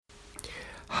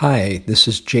Hi, this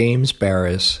is James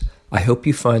Baraz. I hope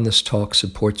you find this talk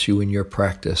supports you in your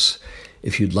practice.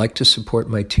 If you'd like to support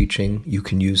my teaching, you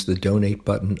can use the donate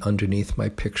button underneath my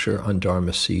picture on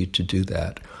Dharma Seed to do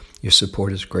that. Your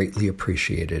support is greatly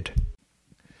appreciated.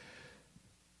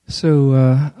 So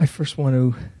I first want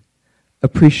to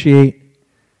appreciate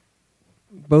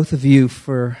both of you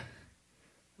for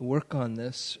the work on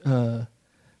this.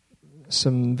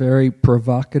 Some very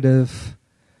provocative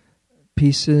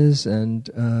pieces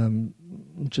and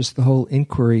just the whole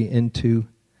inquiry into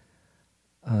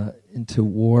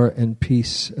war and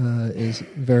peace is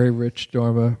very rich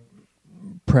Dharma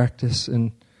practice.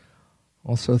 And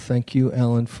also thank you,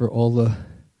 Alan, for all the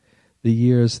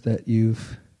years that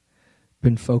you've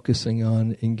been focusing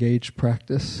on engaged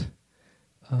practice,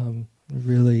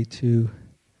 really to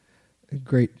a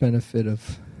great benefit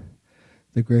of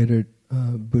the greater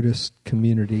Buddhist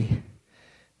community.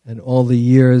 And all the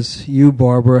years you,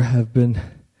 Barbara, have been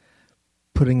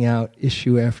putting out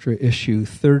issue after issue,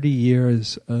 30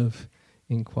 years of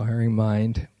Inquiring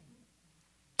Mind,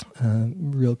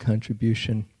 real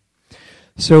contribution.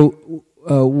 So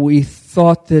we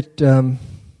thought that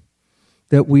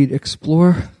that we'd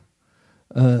explore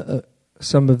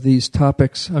some of these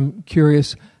topics. I'm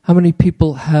curious, how many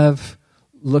people have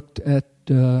looked at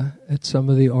some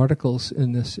of the articles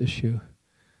in this issue?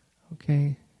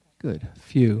 Okay, good,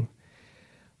 few.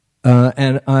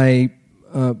 And I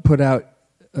put out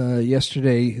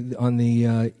yesterday on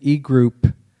the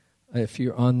e-group, if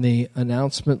you're on the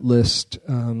announcement list,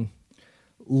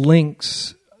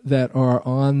 links that are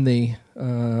on the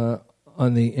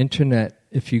internet.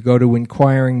 If you go to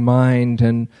Inquiring Mind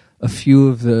and a few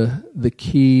of the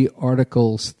key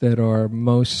articles that are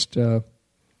most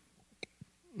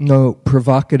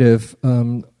provocative,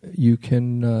 you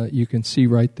can see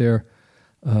right there.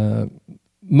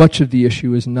 Much of the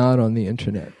issue is not on the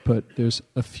internet, but there's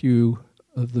a few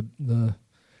of the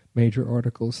major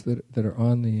articles that are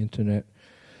on the internet.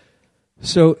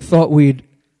 So thought we'd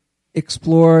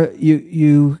explore.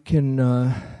 You can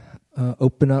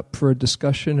open up for a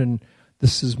discussion, and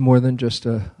this is more than just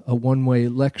a one-way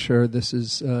lecture. This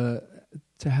is to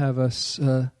have us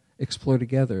explore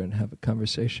together and have a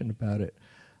conversation about it.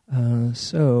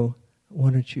 So why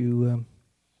don't you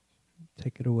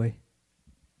take it away?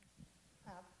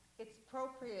 It's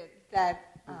appropriate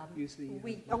that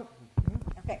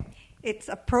It's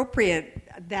appropriate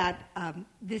that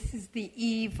this is the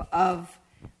eve of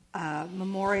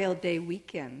Memorial Day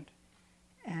weekend,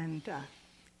 and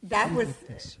that was.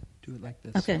 Do it like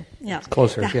this. Okay. Yeah. It's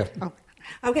closer. Yeah. Oh,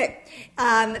 okay.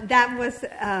 That was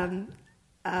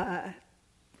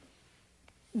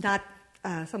not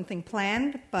something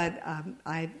planned, but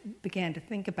I began to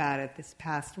think about it this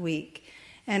past week,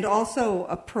 and also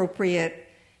appropriate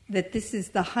that this is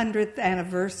the 100th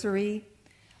anniversary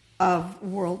of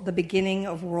the beginning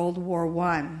of World War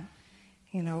I.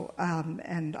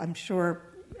 And I'm sure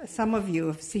some of you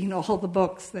have seen all the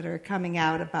books that are coming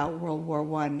out about World War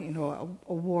I.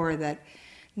 A war that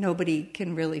nobody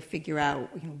can really figure out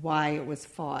why it was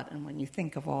fought. And when you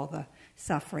think of all the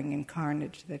suffering and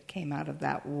carnage that came out of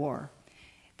that war,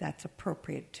 that's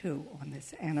appropriate too on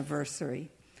this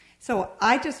anniversary. So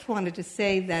I just wanted to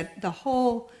say that the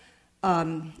whole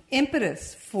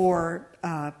impetus for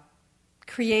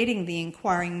creating the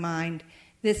Inquiring Mind,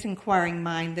 this Inquiring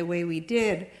Mind, the way we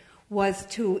did, was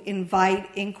to invite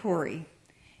inquiry.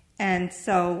 And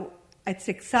so it's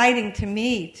exciting to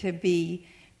me to be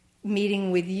meeting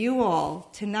with you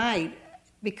all tonight,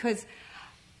 because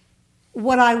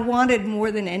what I wanted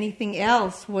more than anything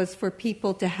else was for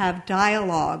people to have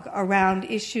dialogue around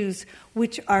issues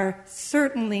which are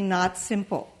certainly not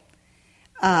simple.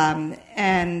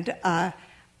 And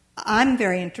I'm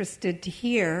very interested to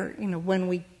hear, when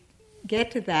we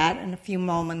get to that in a few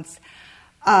moments,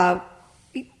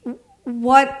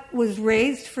 what was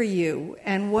raised for you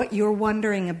and what you're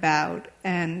wondering about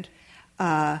and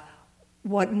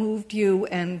what moved you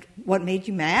and what made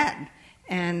you mad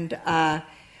and,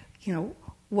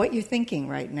 what you're thinking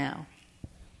right now.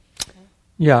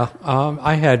 Yeah,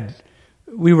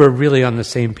 we were really on the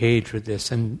same page with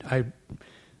this, and I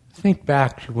think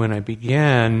back to when I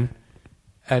began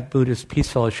at Buddhist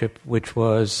Peace Fellowship, which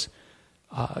was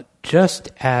just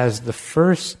as the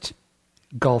first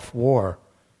Gulf War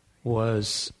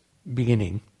was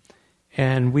beginning.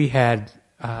 And we had,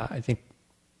 there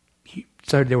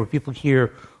were people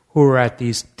here who were at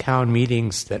these town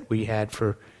meetings that we had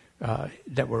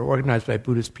that were organized by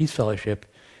Buddhist Peace Fellowship.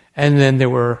 And then there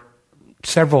were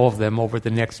several of them over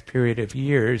the next period of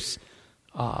years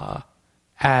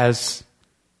as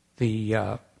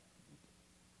the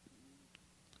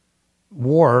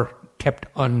war kept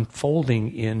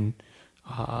unfolding in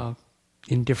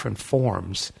different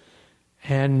forms.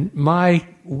 And my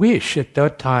wish at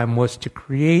that time was to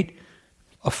create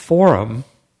a forum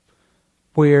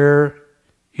where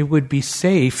it would be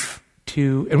safe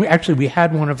to, and we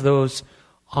had one of those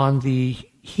on the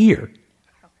here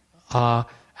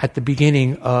at the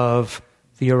beginning of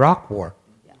the Iraq War.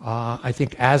 I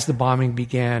think as the bombing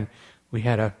began,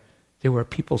 there were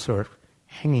people sort of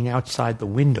hanging outside the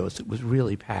windows. It was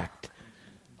really packed.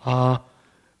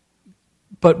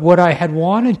 But what I had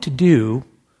wanted to do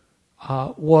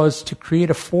was to create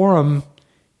a forum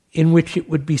in which it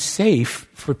would be safe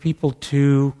for people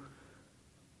to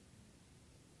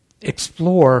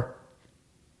explore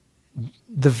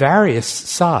the various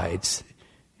sides.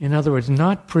 In other words,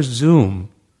 not presume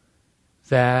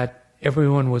that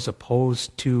everyone was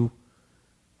opposed to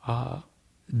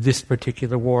this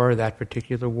particular war or that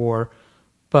particular war,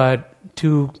 but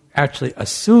to actually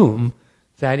assume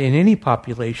that in any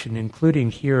population,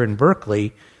 including here in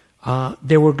Berkeley,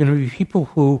 there were going to be people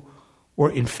who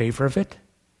were in favor of it.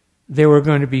 There were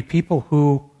going to be people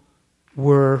who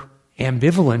were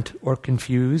ambivalent or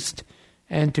confused,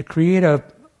 and to create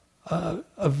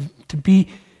to be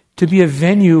a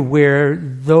venue where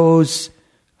those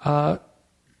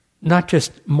not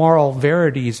just moral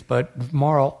verities but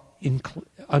moral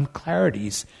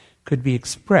unclarities could be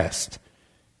expressed.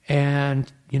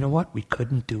 And you know what? We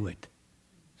couldn't do it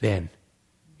then.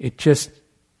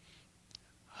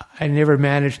 I never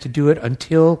managed to do it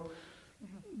until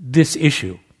this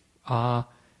issue.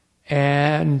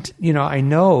 And, I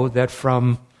know that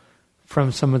from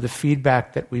some of the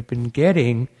feedback that we've been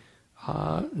getting,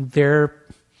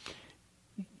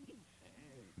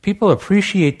 people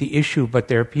appreciate the issue, but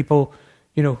there are people,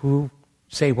 who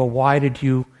say, well, why did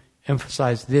you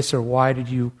emphasize this, or why did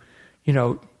you,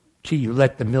 you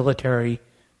let the military,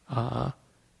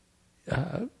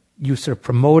 you sort of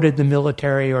promoted the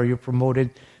military, or you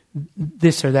promoted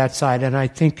this or that side. And I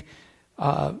think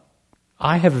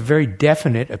I have a very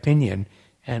definite opinion,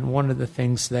 and one of the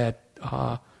things that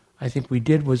I think we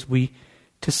did was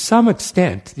to some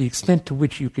extent, the extent to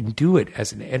which you can do it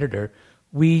as an editor,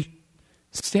 we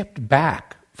stepped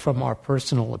back from our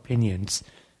personal opinions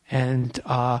and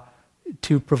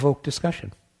to provoke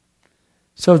discussion.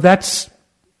 So that's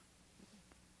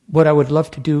what I would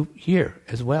love to do here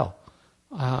as well,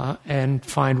 and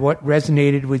find what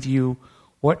resonated with you,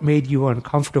 what made you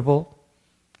uncomfortable,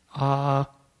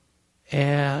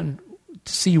 and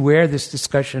to see where this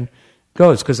discussion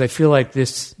goes. Because I feel like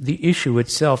the issue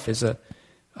itself is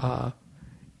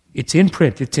it's in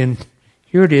print.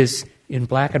 Here it is in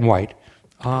black and white,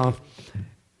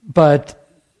 but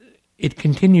it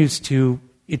continues to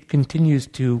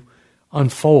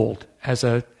unfold as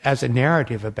a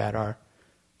narrative about our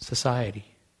society.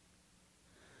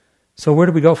 So where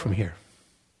do we go from here?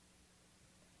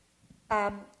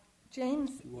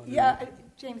 James,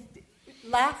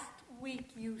 last week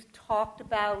you talked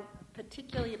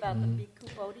particularly about the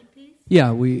Bhikkhu Bodhi piece.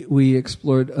 Yeah, we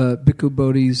explored Bhikkhu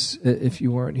Bodhi's, if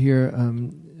you weren't here,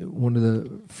 one of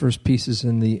the first pieces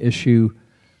in the issue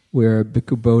where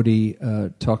Bhikkhu Bodhi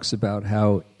talks about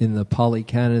how in the Pali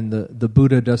Canon the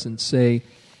Buddha doesn't say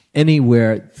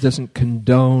anywhere, doesn't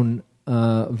condone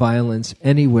violence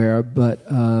anywhere, but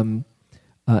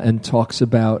and talks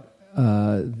about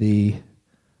the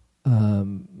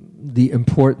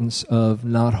importance of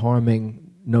not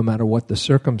harming no matter what the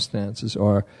circumstances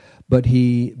are. But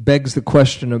he begs the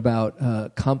question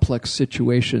about complex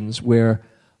situations where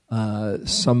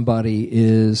somebody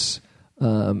is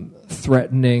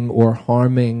threatening or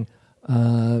harming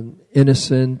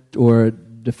innocent or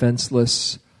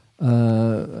defenseless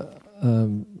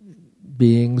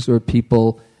beings or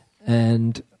people,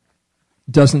 and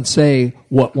doesn't say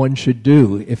what one should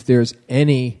do. If there's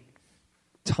any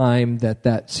time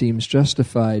that seems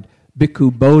justified,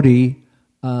 Bhikkhu Bodhi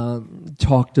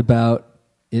talked about,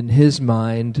 in his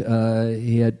mind,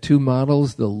 he had two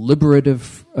models: the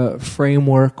liberative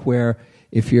framework, where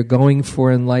if you're going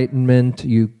for enlightenment,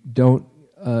 you don't,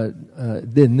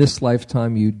 in this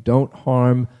lifetime, you don't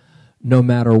harm no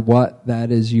matter what.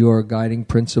 That is your guiding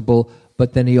principle.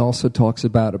 But then he also talks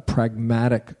about a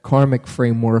pragmatic karmic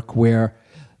framework where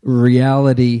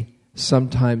reality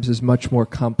sometimes is much more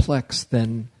complex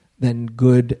than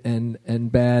good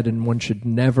and bad, and one should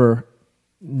never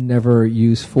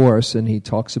use force. And he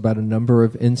talks about a number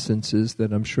of instances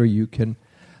that I'm sure you can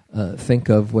think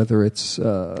of, whether it's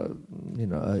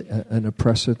an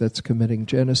oppressor that's committing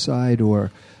genocide,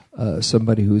 or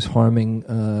somebody who's harming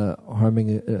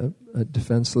a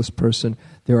defenseless person.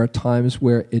 There are times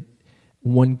where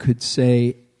one could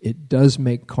say it does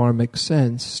make karmic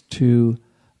sense to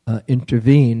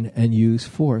intervene and use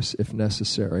force if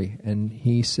necessary. And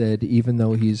he said, even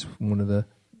though he's one of the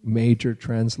major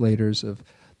translators of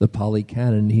the Pali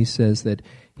Canon, he says that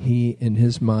he, in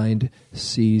his mind,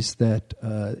 sees that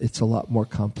it's a lot more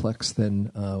complex than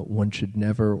one should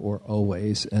never or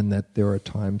always, and that there are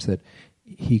times that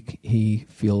he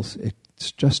feels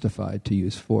it's justified to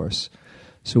use force.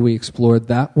 So we explored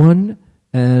that one,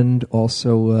 and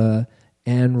also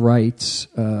Anne Wright's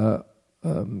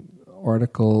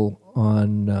article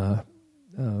on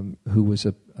who was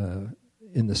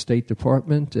in the State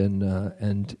Department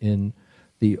and in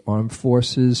the armed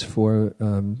forces for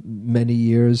many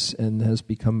years, and has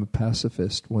become a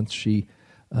pacifist once she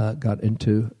got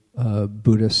into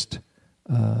Buddhist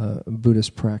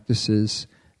practices,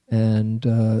 and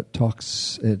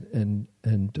talks and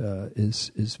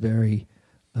is very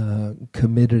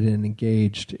committed and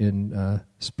engaged in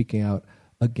speaking out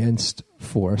against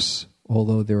force.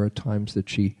 Although there are times that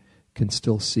she can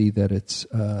still see that it's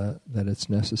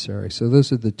necessary. So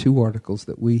those are the two articles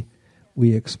that we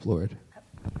explored.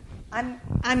 I'm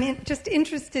just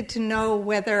interested to know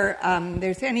whether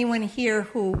there's anyone here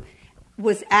who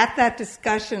was at that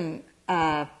discussion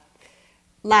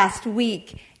last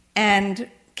week and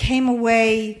came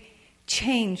away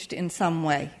changed in some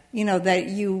way. You know, that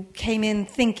you came in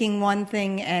thinking one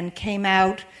thing and came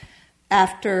out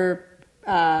after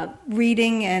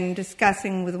reading and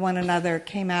discussing with one another,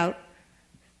 came out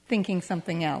thinking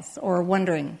something else or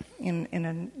wondering in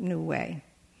a new way.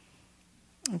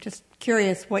 I'm just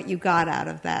curious what you got out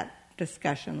of that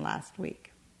discussion last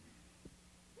week.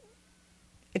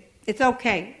 It's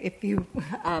okay if you,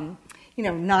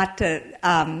 not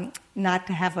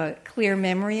to have a clear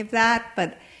memory of that,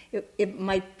 but it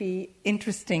might be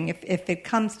interesting if it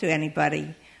comes to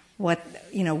anybody,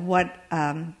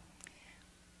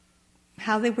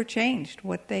 how they were changed,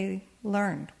 what they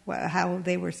learned, how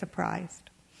they were surprised.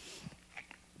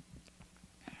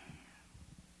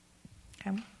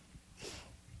 Okay.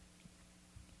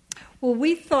 Well,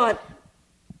 we thought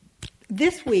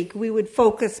this week we would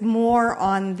focus more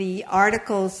on the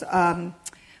articles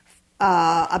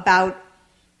about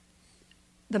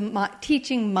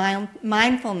teaching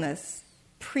mindfulness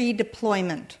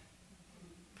pre-deployment.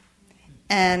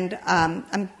 And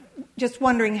I'm just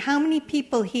wondering how many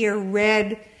people here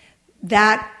read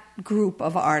that group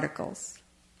of articles?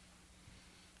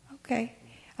 Okay.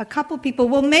 A couple people.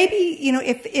 Well, maybe,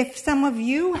 if some of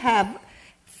you have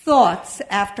thoughts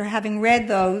after having read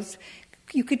those,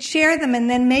 you could share them, and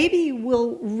then maybe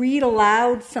we'll read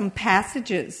aloud some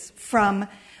passages from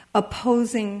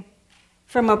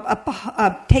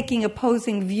taking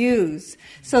opposing views,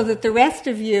 so that the rest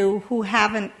of you who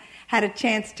haven't had a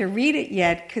chance to read it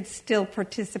yet could still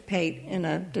participate in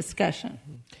a discussion.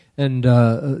 And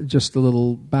just a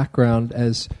little background,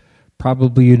 as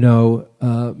probably you know,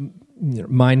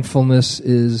 mindfulness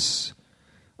is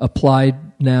applied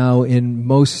now in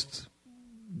most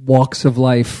walks of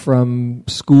life, from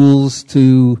schools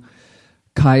to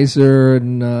Kaiser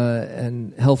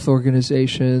and health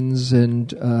organizations and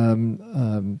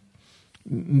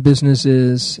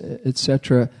businesses,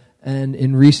 etc. And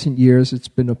in recent years, it's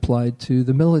been applied to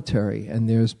the military, and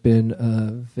there's been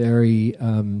a very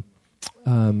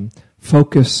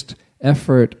focused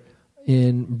effort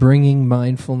in bringing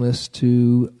mindfulness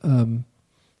to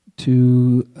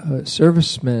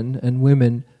servicemen and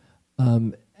women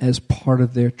as part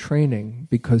of their training,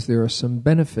 because there are some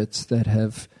benefits that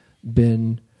have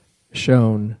been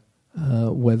shown,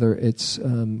 whether it's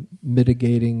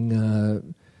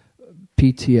mitigating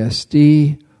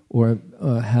PTSD or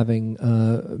having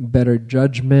better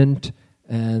judgment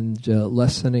and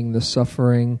lessening the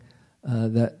suffering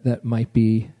that might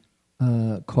be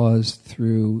caused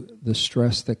through the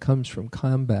stress that comes from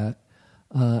combat.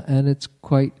 And it's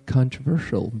quite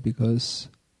controversial, because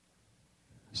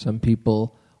some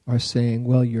people are saying,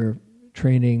 well, you're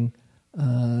training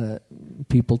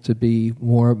people to be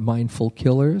more mindful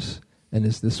killers, and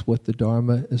is this what the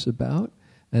Dharma is about?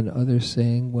 And others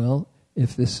saying, well,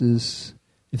 if this is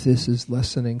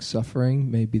lessening suffering,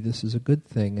 maybe this is a good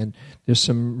thing. And there's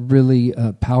some really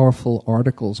powerful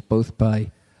articles, both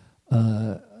by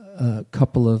a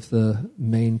couple of the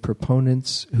main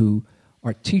proponents who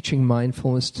are teaching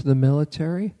mindfulness to the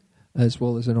military, as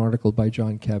well as an article by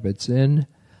John Kabat-Zinn,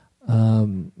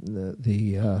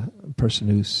 the person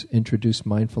who's introduced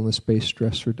mindfulness-based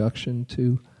stress reduction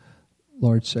to a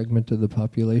large segment of the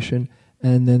population.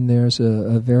 And then there's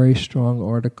a very strong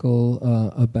article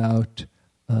about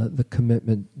the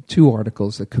commitment, two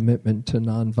articles, the commitment to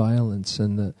nonviolence,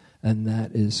 and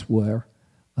that is where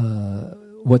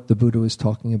what the Buddha was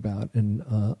talking about, and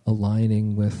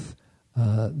aligning with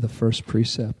the first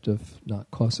precept of not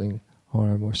causing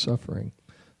harm or suffering.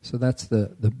 So that's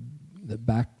the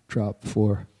backdrop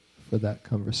for that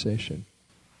conversation.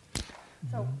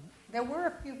 So there were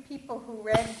a few people who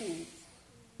read these.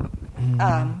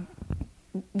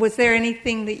 Was there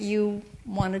anything that you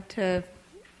wanted to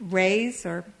raise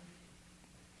or?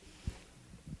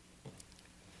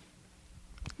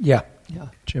 Yeah,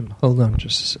 Jim, hold on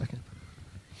just a second.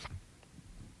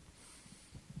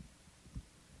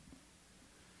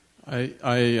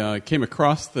 I came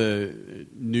across the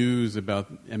news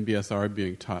about MBSR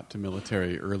being taught to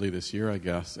military early this year, I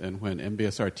guess, and when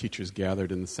MBSR teachers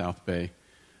gathered in the South Bay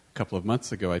a couple of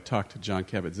months ago, I talked to John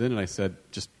Kabat-Zinn, and I said,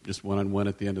 just one-on-one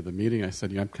at the end of the meeting, I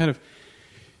said, I'm kind of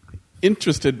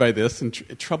interested by this and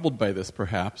troubled by this,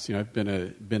 perhaps. I've been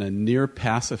a near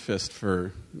pacifist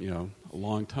for a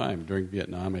long time. During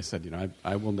Vietnam, I said,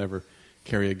 I will never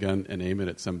carry a gun and aim it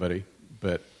at somebody,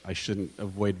 but I shouldn't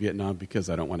avoid Vietnam because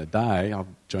I don't want to die. I'll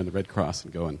join the Red Cross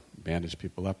and go and bandage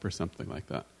people up or something like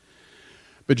that.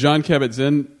 But John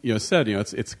Kabat-Zinn, said,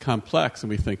 it's complex, and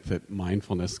we think that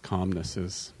mindfulness, calmness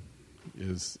is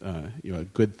a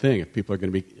good thing. If people are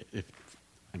going to be,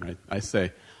 I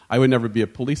say, I would never be a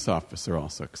police officer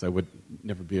also because I would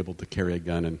never be able to carry a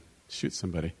gun and shoot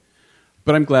somebody.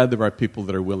 But I'm glad there are people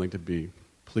that are willing to be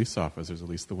police officers, at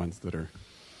least the ones that are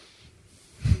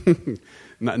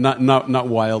not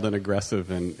wild and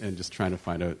aggressive and just trying to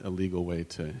find a legal way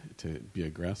to be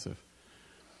aggressive.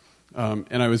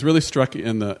 And I was really struck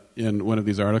in one of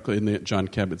these articles, in the John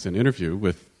Kabat-Zinn interview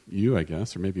with you, I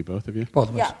guess, or maybe both of you. Both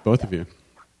of us. Yeah. Both of you.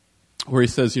 Where he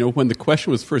says, when the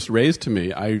question was first raised to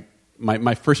me,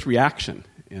 my first reaction,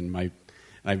 and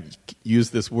I use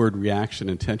this word reaction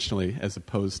intentionally as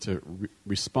opposed to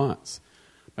response.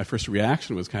 My first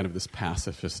reaction was kind of this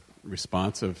pacifist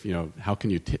response of, how can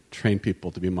you train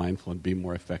people to be mindful and be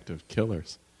more effective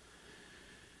killers?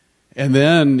 And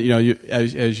then,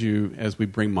 as we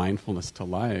bring mindfulness to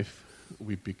life,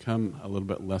 we become a little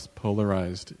bit less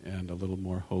polarized and a little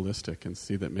more holistic, and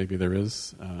see that maybe there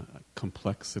is a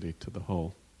complexity to the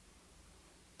whole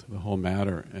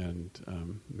matter,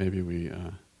 and maybe we,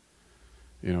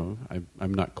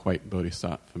 I'm not quite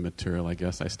bodhisattva material, I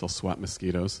guess. I still swat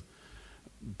mosquitoes,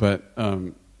 but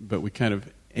we kind of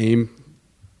aim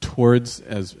towards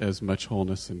as much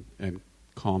wholeness and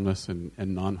calmness and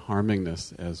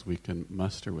non-harmingness as we can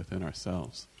muster within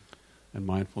ourselves. And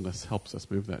mindfulness helps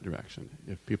us move that direction.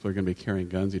 If people are going to be carrying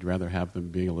guns, you'd rather have them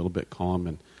being a little bit calm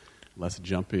and less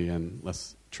jumpy and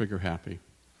less trigger happy.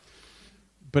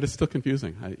 But it's still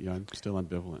confusing. I'm still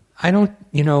ambivalent. I don't,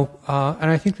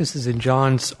 and I think this is in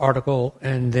John's article,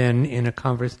 and then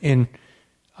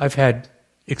I've had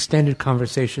extended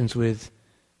conversations with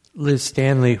Liz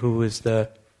Stanley, who was the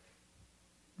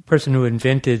person who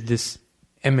invented this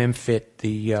MMFit,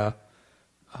 the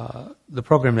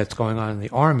program that's going on in the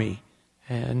Army,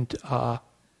 and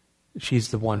she's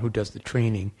the one who does the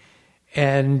training.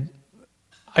 And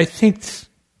I think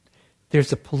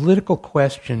there's a political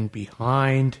question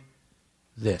behind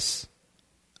this,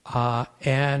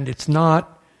 and it's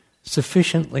not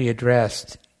sufficiently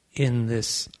addressed in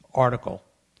this article,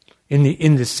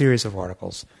 in this series of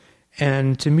articles.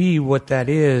 And to me, what that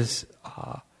is,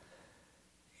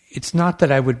 it's not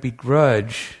that I would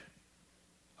begrudge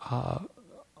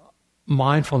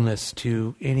mindfulness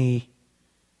to any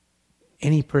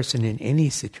person in any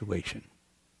situation.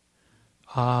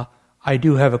 I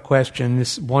do have a question.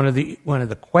 This one of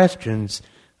the questions,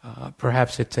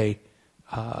 perhaps it's a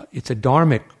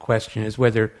dharmic question, is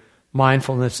whether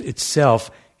mindfulness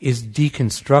itself is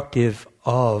deconstructive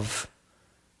of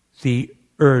the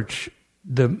urge,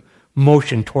 the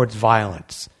motion towards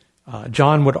violence.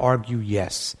 John would argue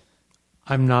yes.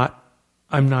 I'm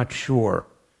not sure.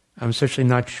 I'm certainly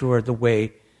not sure the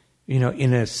way,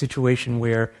 in a situation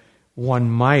where one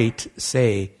might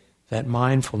say that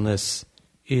mindfulness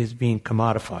is being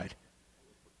commodified.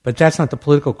 But that's not the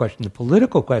political question. The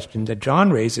political question that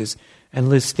John raises and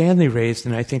Liz Stanley raised,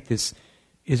 and I think this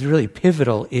is really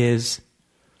pivotal, is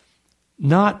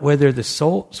not whether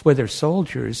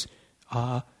soldiers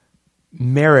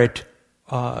merit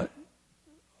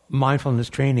mindfulness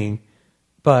training,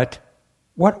 but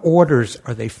what orders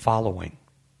are they following?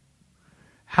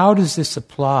 How does this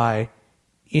apply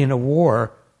in a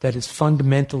war that is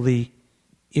fundamentally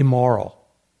immoral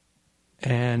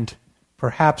and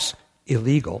perhaps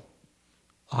illegal?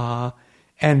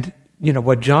 And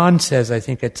what John says, I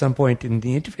think at some point in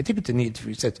the interview, I think it's in the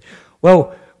interview, he says,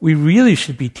 well, we really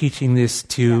should be teaching this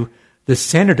to the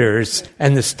senators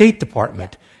and the State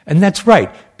Department. And that's right,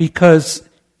 because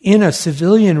in a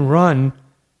civilian run,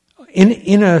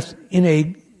 in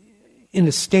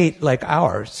a state like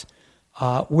ours,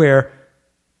 where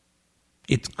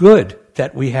it's good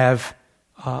that we have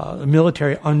the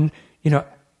military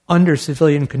under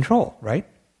civilian control, right?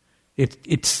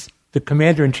 It's the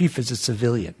commander-in-chief is a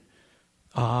civilian,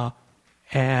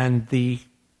 and it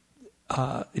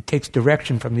takes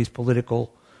direction from these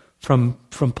political, from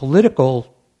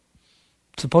political,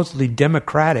 supposedly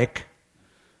democratic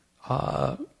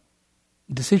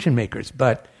decision makers.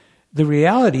 But the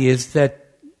reality is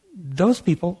that those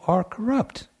people are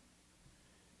corrupt,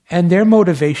 and their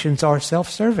motivations are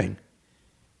self-serving.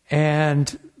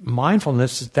 And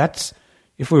mindfulness, that's,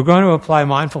 if we're going to apply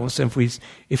mindfulness, if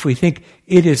we think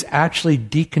it is actually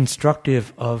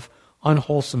deconstructive of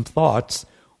unwholesome thoughts,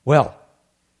 well,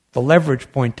 the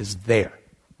leverage point is there,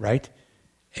 right?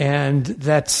 And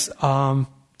that's,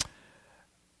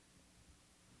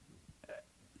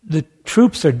 the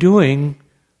troops are doing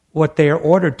what they are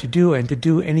ordered to do, and to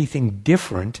do anything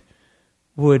different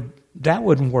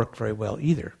wouldn't work very well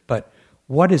either. But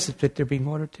what is it that they're being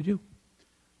ordered to do?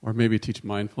 Or maybe teach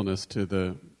mindfulness to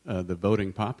the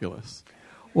voting populace.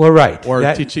 Well, right.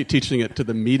 Or teaching it to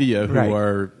the media who right.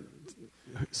 are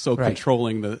so right.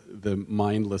 controlling the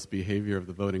mindless behavior of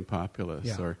the voting populace.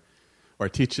 Yeah. Or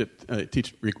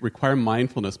require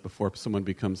mindfulness before someone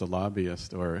becomes a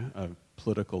lobbyist or a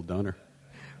political donor.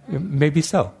 Maybe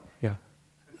so, yeah.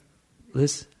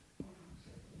 Liz?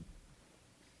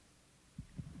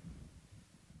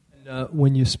 And,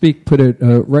 when you speak, put it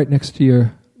right next to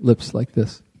your lips like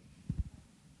this.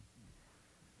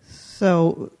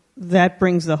 So that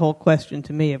brings the whole question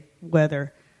to me of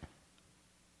whether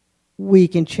we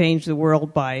can change the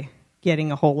world by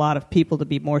getting a whole lot of people to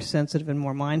be more sensitive and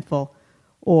more mindful,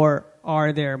 or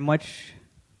are there much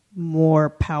more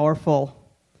powerful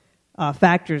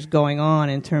factors going on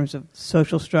in terms of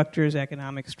social structures,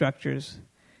 economic structures,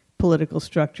 political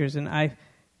structures? And I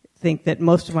think that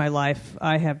most of my life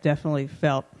I have definitely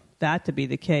felt that to be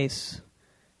the case,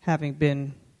 having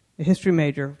been a history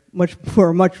major for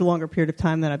a much longer period of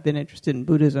time than I've been interested in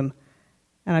Buddhism.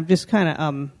 And I'm just kind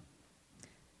of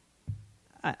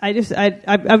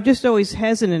I'm just always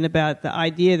hesitant about the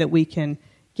idea that we can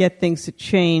get things to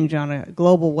change on a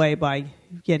global way by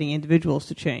getting individuals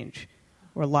to change,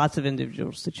 or lots of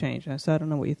individuals to change. So I don't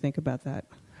know what you think about that.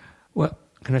 Well,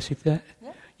 can I speak to that?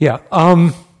 Yeah.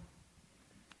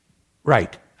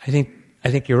 Right. I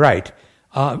think you're right.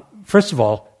 First of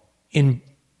all, in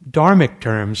Dharmic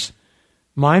terms,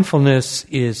 mindfulness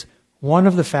is one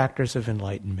of the factors of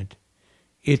enlightenment.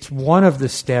 It's one of the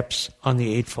steps on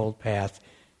the Eightfold Path.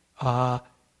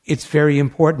 It's very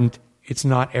important. It's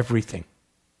not everything.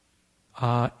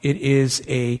 It is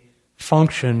a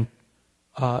function.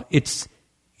 It's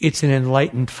an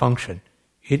enlightened function.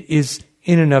 It is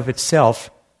in and of itself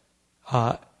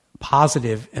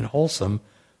positive and wholesome,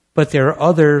 but there are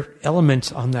other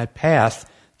elements on that path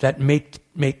that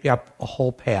make up a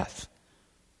whole path.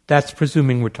 That's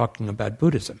presuming we're talking about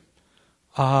Buddhism.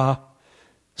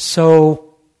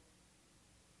 So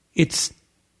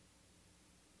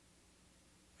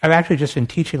I've actually just been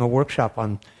teaching a workshop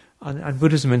on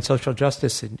Buddhism and social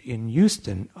justice in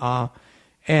Houston.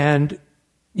 And,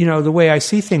 the way I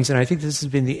see things, and I think this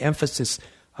has been the emphasis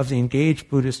of the engaged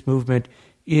Buddhist movement,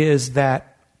 is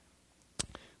that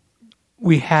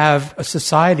we have a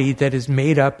society that is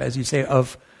made up, as you say,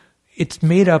 it's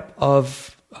made up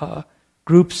of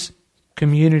groups,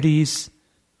 communities,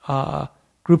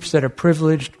 groups that are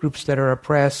privileged, groups that are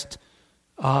oppressed,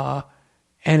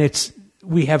 and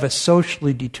we have a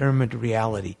socially determined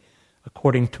reality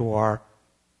according to our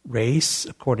race,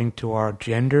 according to our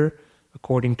gender,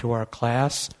 according to our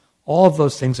class. All of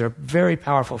those things are very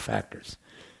powerful factors.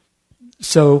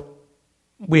 So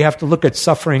we have to look at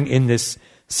suffering in this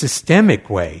systemic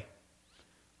way.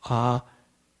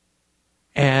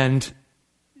 And,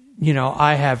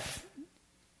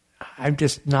 I'm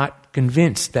just not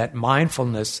convinced that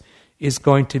mindfulness is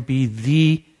going to be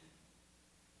the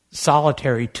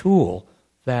solitary tool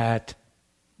that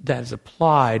is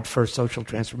applied for social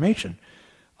transformation.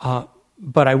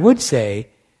 But I would say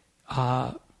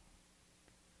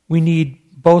we need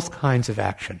both kinds of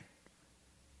action.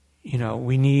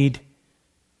 We need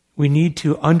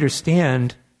to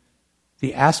understand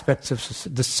the aspects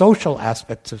of the social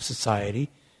aspects of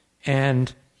society,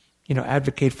 and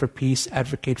advocate for peace,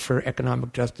 advocate for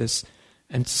economic justice,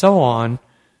 and so on,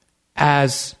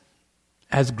 as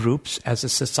groups, as a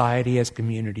society, as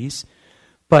communities.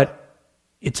 But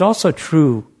it's also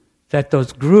true that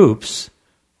those groups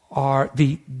are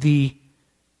the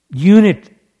unit.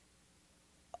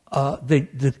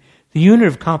 The unit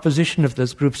of composition of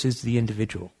those groups is the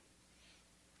individual,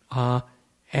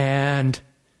 and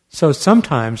so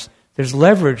sometimes there's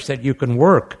leverage that you can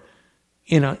work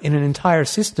in an entire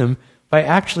system by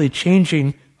actually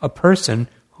changing a person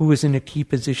who is in a key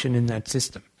position in that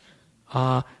system.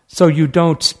 So you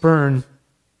don't spurn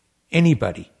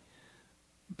anybody.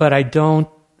 But I don't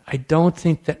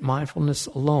think that mindfulness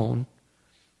alone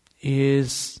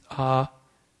is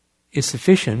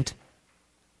sufficient.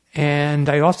 And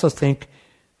I also think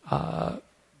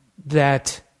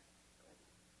that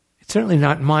it's certainly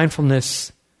not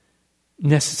mindfulness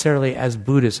necessarily as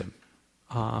Buddhism.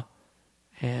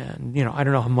 And I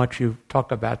don't know how much you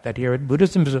talk about that here.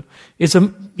 Buddhism is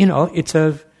a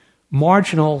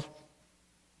marginal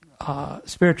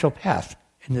spiritual path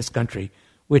in this country,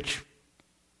 which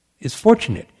is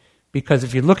fortunate, because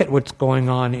if you look at what's going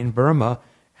on in Burma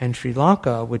and Sri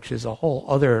Lanka, which is a whole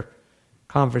other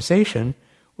conversation,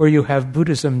 where you have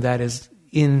Buddhism that is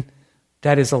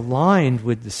aligned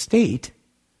with the state,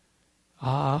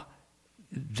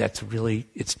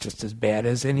 it's just as bad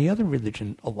as any other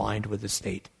religion aligned with the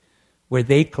state. Where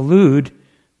they collude,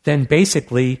 then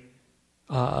basically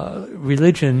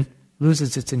religion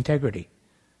loses its integrity.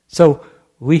 So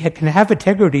we can have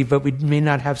integrity, but we may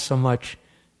not have so much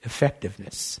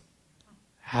effectiveness.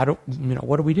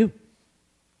 What do we do?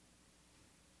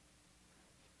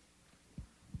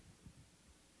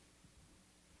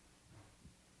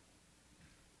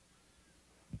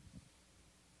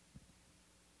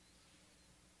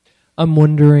 I'm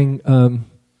wondering,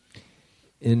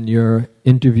 in your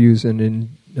interviews and in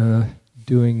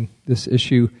doing this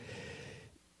issue,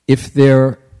 if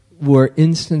there were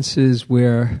instances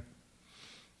where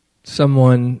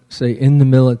someone, say in the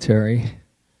military,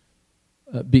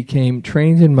 became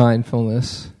trained in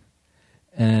mindfulness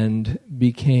and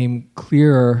became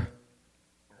clearer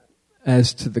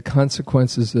as to the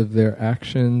consequences of their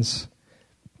actions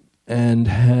and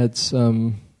had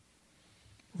some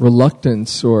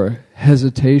reluctance or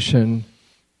hesitation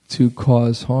to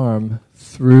cause harm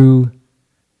through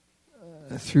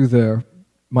their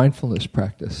mindfulness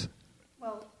practice.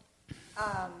 Well,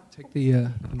 take the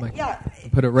mic. Yeah,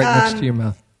 and put it right next to your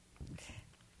mouth.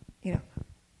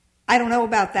 I don't know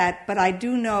about that, but I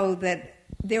do know that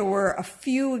there were a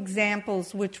few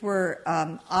examples which were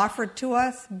offered to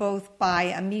us, both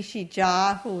by Amishi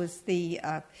Jha, who is the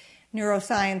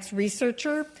neuroscience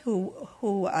researcher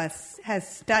who has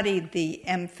studied the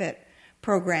MFIT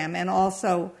program, and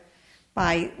also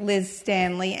by Liz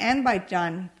Stanley and by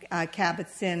John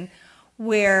Kabat-Zinn,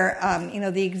 where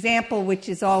the example which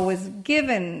is always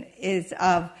given is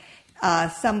of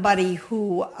somebody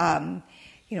who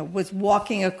was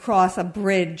walking across a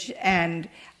bridge, and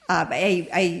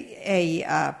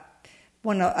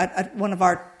one of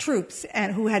our troops,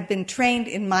 and who had been trained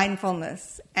in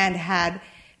mindfulness and had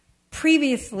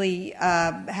previously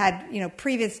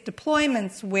previous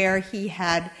deployments where he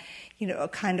had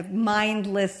kind of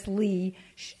mindlessly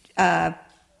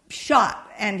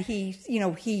shot, and he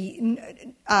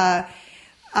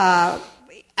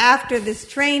after this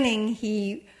training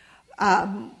he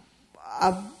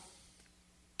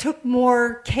took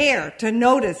more care to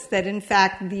notice that in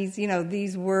fact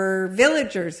these were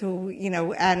villagers who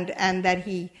and that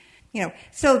he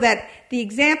so that the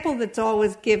example that's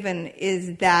always given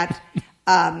is that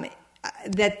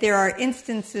that there are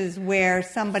instances where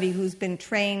somebody who's been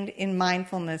trained in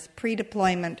mindfulness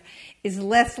pre-deployment is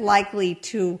less likely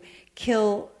to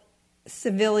kill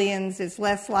civilians, is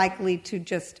less likely to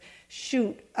just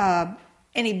shoot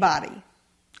anybody.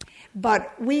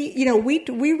 But we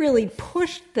really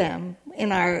pushed them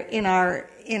in our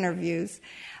interviews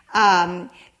on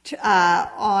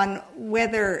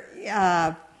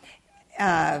whether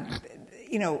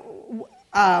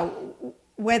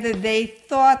whether they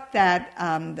thought that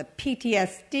the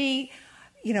PTSD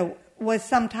was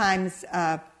sometimes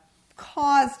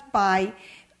caused by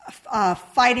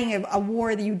fighting a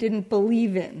war that you didn't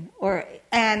believe in,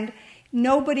 and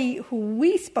nobody who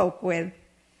we spoke with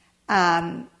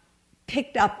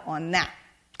picked up on that.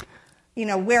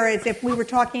 Whereas if we were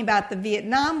talking about the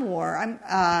Vietnam War,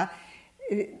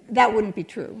 that wouldn't be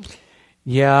true.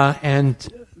 Yeah, and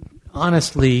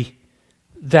honestly,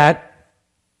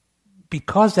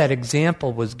 because that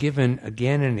example was given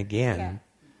again and again,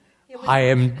 I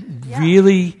am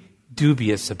really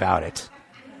dubious about it.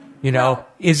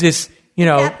 Is this, Is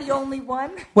that the only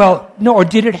one? Well, no, or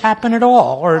did it happen at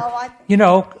all? Or,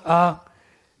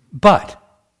 but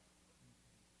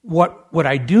what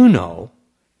I do know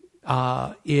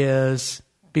is,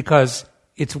 because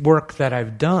it's work that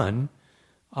I've done,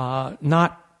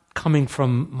 not coming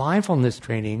from mindfulness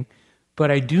training, but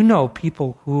I do know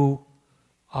people who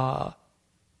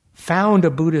found a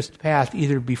Buddhist path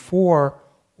either before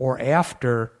or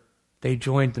after they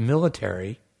joined the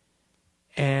military,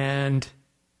 and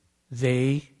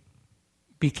they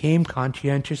became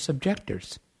conscientious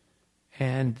objectors.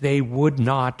 And they would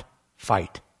not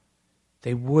fight.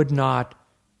 They would not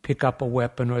pick up a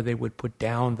weapon, or they would put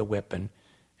down the weapon.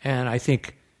 And I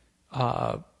think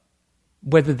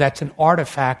whether that's an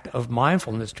artifact of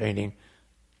mindfulness training,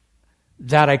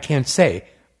 that I can't say.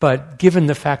 But given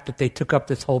the fact that they took up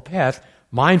this whole path,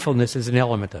 mindfulness is an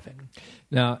element of it.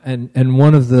 Now, and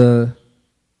one of the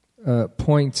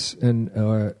points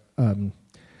and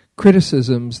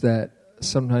criticisms that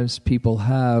sometimes people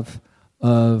have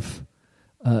of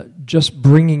just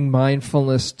bringing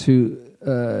mindfulness to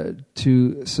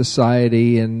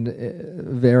society and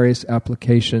various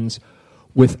applications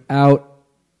without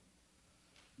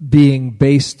being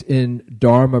based in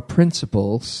Dharma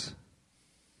principles,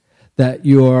 that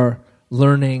you're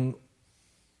learning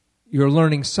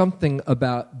something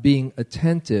about being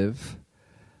attentive,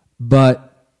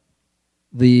 but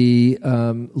the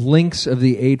links of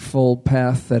the Eightfold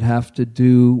Path that have to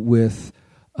do with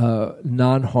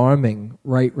non-harming,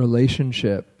 right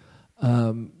relationship,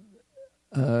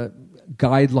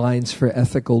 guidelines for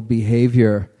ethical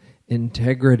behavior,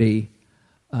 integrity,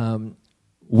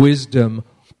 wisdom,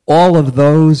 all of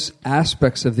those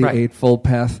aspects of the right. Eightfold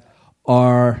Path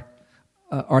are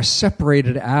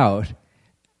separated out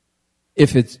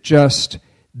if it's just,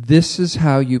 this is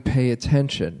how you pay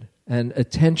attention. And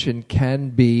attention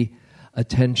can be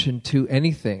attention to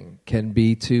anything, can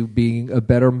be to being a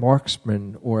better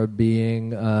marksman or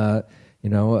being a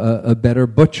better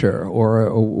butcher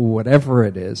or whatever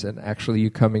it is. And actually, you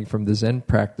coming from the Zen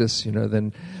practice,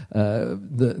 then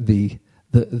the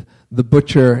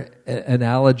butcher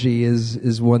analogy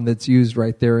is one that's used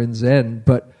right there in Zen.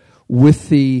 But with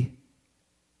the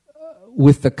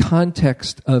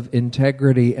context of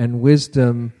integrity and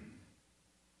wisdom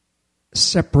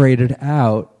separated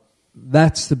out,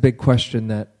 that's the big question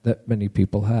that many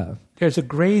people have. There's a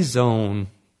gray zone,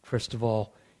 first of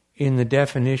all, in the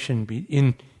definition.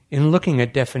 In looking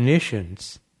at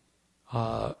definitions,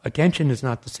 attention is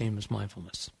not the same as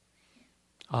mindfulness.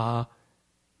 And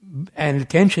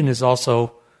attention is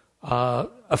also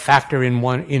a factor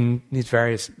in these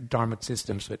various dharmic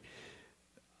systems. But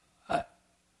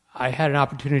I had an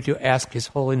opportunity to ask His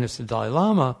Holiness the Dalai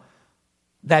Lama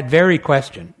that very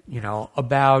question,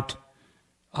 about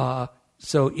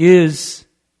so is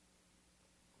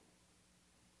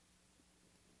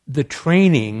the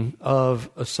training of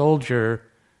a soldier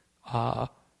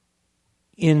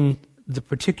in the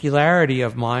particularity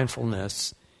of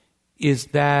mindfulness, is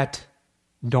that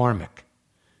dharmic?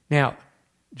 Now,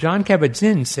 John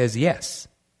Kabat-Zinn says yes.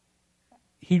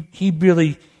 He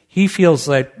feels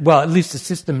that, well, at least the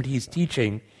system that he's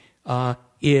teaching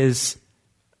is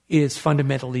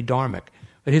fundamentally dharmic.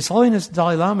 But His Holiness the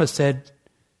Dalai Lama said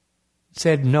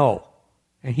no.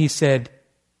 And he said,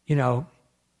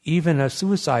 even a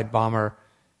suicide bomber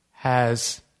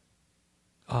is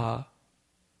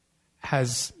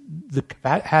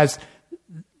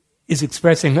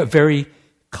expressing a very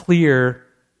clear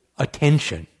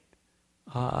attention.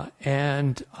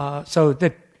 So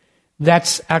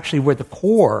that's actually where the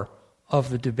core of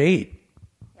the debate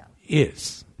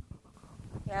is.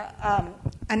 Yeah,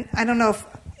 and I don't know if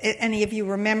any of you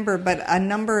remember, but a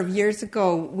number of years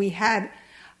ago we had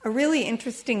a really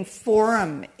interesting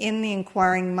forum in the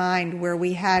Inquiring Mind where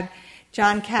we had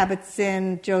John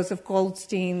Kabat-Zinn, Joseph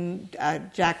Goldstein,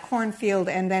 Jack Kornfield,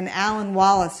 and then Alan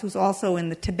Wallace, who's also in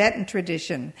the Tibetan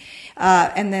tradition,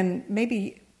 and then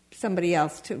maybe somebody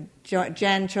else too,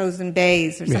 Jan Chosen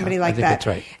Bays or somebody like that.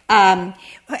 I think that's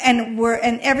right.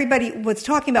 And everybody was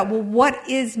talking about, well, what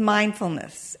is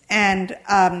mindfulness? And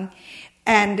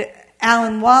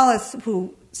Alan Wallace,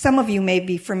 who some of you may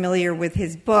be familiar with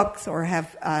his books or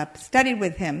have studied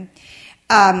with him,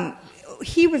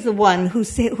 he was the one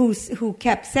who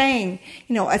kept saying,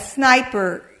 a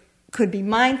sniper could be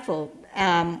mindful,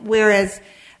 whereas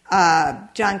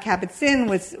John Kabat-Zinn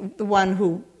was the one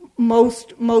who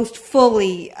most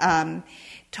fully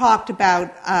talked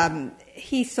about.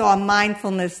 He saw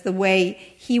mindfulness the way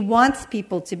he wants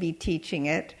people to be teaching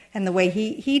it, and the way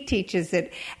he teaches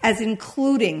it, as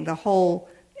including the whole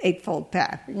Eightfold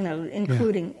Path,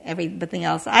 including everything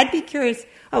else. I'd be curious.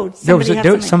 Oh, there was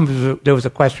a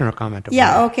question or comment.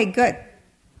 Yeah. Okay. Good.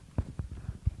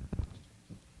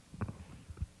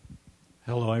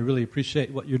 Hello. I really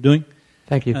appreciate what you're doing.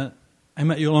 Thank you. I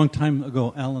met you a long time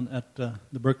ago, Alan, at the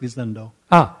Berkeley Zendo.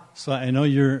 So I know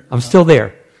you're... I'm still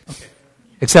there. Okay.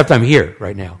 Except I'm here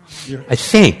right now. I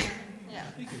think.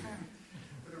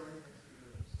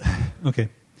 Okay.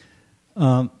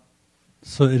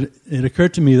 So it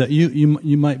occurred to me that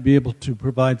you might be able to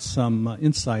provide some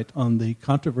insight on the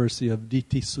controversy of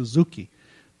D.T. Suzuki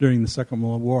during the Second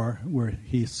World War, where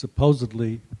he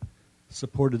supposedly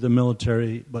supported the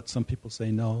military, but some people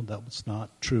say no, that was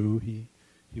not true. He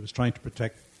was trying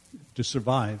to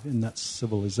survive in that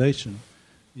civilization,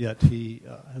 yet he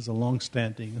has a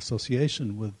long-standing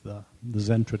association with the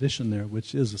Zen tradition there,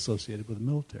 which is associated with the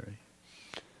military.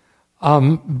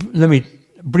 Let me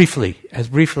briefly as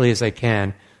I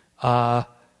can.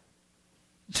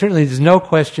 Certainly, there's no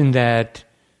question that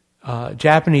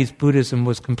Japanese Buddhism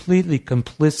was completely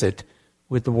complicit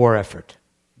with the war effort.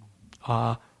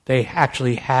 They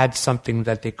actually had something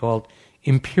that they called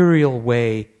Imperial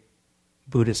Way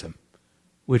Buddhism,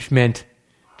 which meant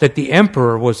that the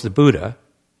emperor was the Buddha.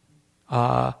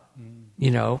 For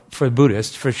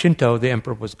Buddhists, for Shinto, the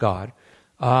emperor was God.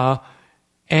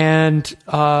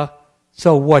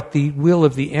 So what the will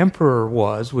of the emperor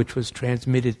was, which was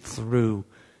transmitted through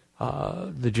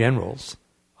the generals,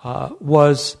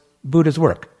 was Buddha's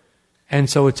work. And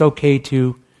so it's okay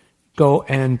to go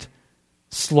and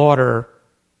slaughter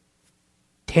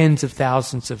tens of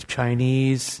thousands of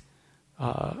Chinese,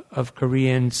 of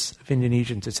Koreans, of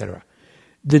Indonesians, etc.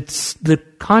 The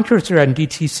controversy around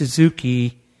D.T.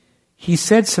 Suzuki, he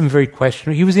said some very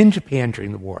questionable. He was in Japan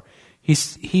during the war.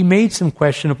 He made some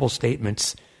questionable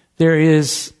statements. There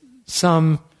is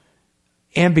some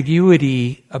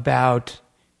ambiguity about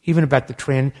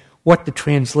what the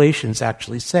translations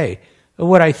actually say. But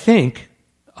what I think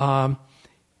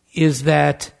is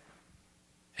that,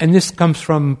 and this comes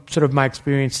from sort of my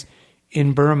experience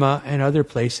in Burma and other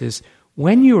places,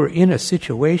 when you're in a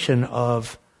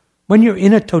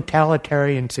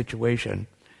totalitarian situation,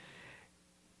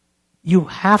 you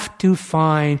have to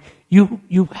find,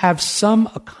 you have some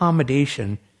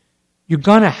accommodation. You're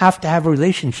going to have a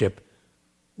relationship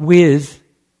with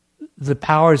the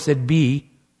powers that be,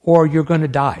 or you're going to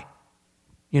die.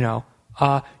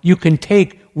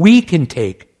 We can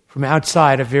take from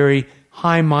outside a very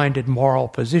high-minded moral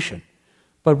position.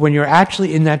 But when you're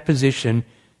actually in that position,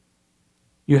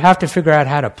 you have to figure out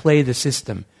how to play the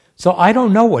system. So I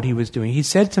don't know what he was doing. He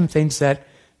said some things that,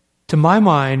 to my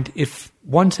mind, if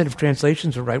one set of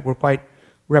translations are right, were quite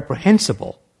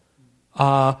reprehensible.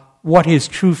 What his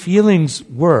true feelings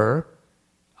were,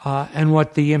 and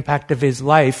what the impact of his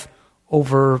life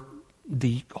over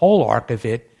the whole arc of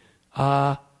it,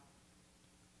 I'm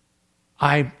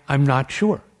not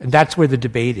sure. And that's where the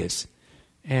debate is.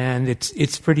 And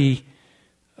it's pretty...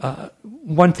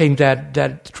 one thing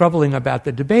that's troubling about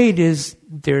the debate is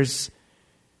there's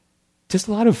just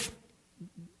a lot of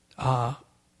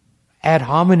ad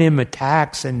hominem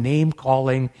attacks and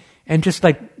name-calling, and just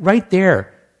like right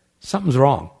there, something's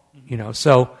wrong.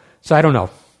 So I don't know.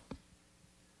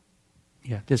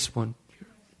 Yeah, this one.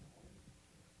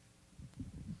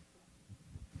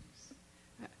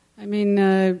 I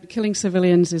mean, killing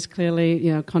civilians is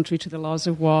clearly, contrary to the laws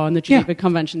of war and the Geneva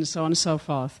Convention and so on and so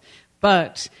forth.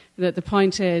 But the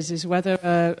point is whether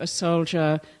a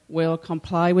soldier will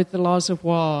comply with the laws of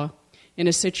war in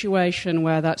a situation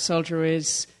where that soldier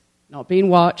is not being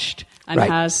watched and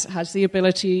has the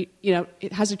ability,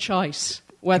 it has a choice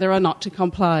whether or not to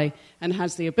comply, and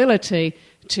has the ability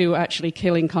to actually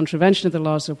kill in contravention of the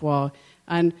laws of war.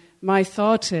 And my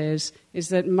thought is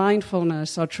that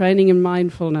mindfulness, or training in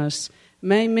mindfulness,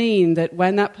 may mean that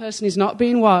when that person is not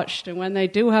being watched and when they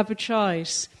do have a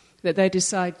choice, that they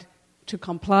decide to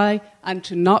comply and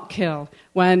to not kill,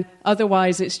 when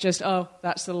otherwise it's just,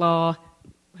 that's the law,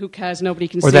 who cares, nobody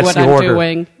can see what I'm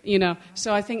doing.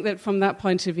 So I think that from that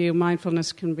point of view,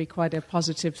 mindfulness can be quite a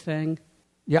positive thing.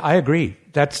 Yeah, I agree.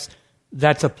 That's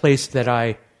a place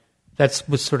that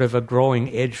was sort of a growing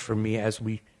edge for me as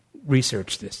we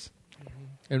research this.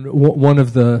 And one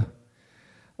of the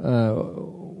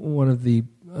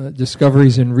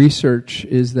discoveries in research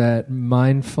is that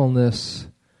mindfulness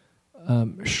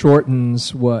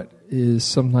shortens what is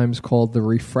sometimes called the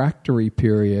refractory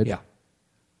period,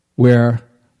 where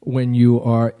when you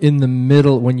are in the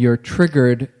middle, when you're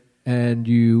triggered and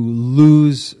you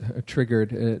lose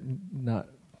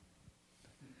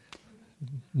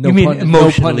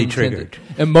emotionally triggered?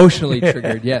 Emotionally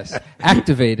triggered, yes.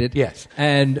 Activated. Yes.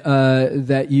 And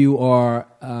that you are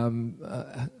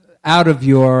out of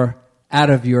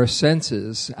your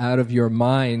senses, out of your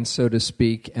mind, so to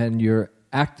speak, and you're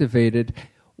activated.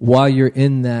 While you're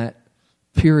in that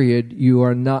period, you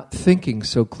are not thinking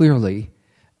so clearly,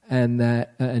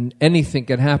 and anything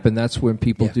can happen. That's when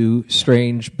people do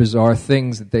strange, bizarre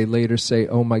things that they later say,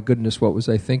 "Oh my goodness, what was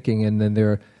I thinking?" And then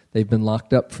they've been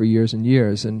locked up for years and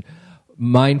years. And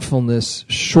mindfulness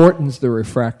shortens the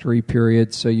refractory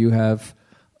period, so you have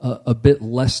a bit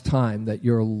less time that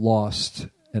you're lost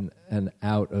and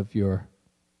out of your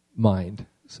mind,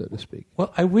 so to speak.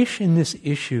 Well, I wish in this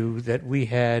issue that we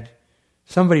had,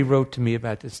 somebody wrote to me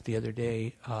about this the other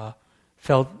day,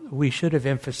 felt we should have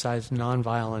emphasized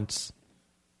nonviolence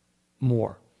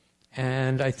more.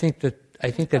 And I think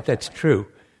that that's true.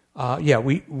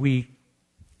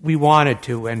 We wanted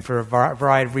to, and for a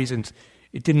variety of reasons,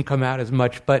 it didn't come out as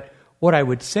much. But what I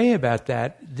would say about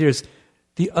that, there's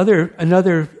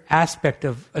another aspect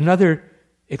of, another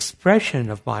expression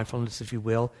of mindfulness, if you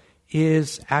will,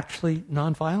 is actually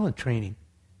nonviolence training.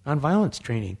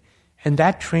 And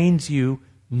that trains you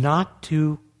not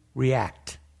to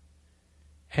react.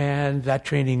 And that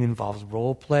training involves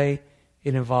role play.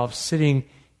 It involves sitting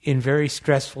in very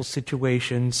stressful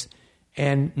situations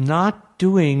and not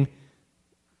doing,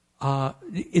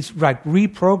 it's like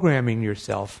reprogramming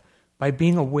yourself by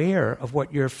being aware of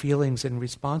what your feelings and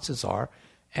responses are,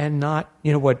 and not,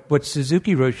 what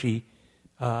Suzuki Roshi,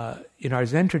 in our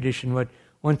Zen tradition,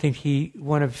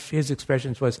 one of his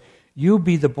expressions was, you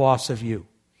be the boss of you.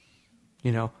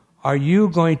 Are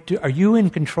you in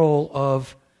control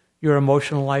of your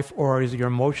emotional life, or is your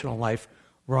emotional life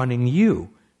running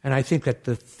you? And I think that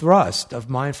the thrust of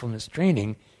mindfulness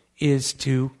training is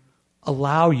to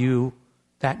allow you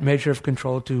that measure of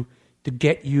control to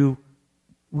get you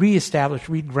reestablished,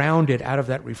 regrounded out of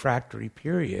that refractory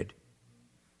period.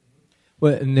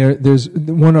 Well, and there's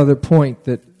one other point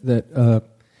that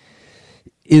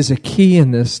is a key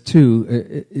in this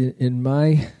too. In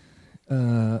my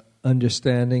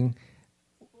understanding,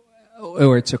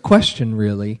 or it's a question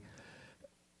really,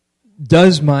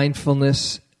 does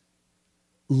mindfulness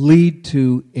lead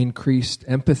to increased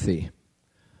empathy?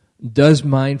 Does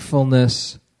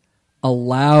mindfulness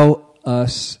allow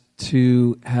us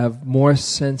to have more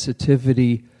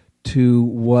sensitivity to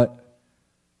what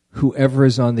whoever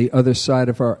is on the other side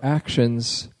of our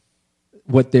actions,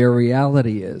 what their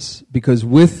reality is? Because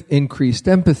with increased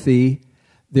empathy,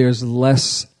 there's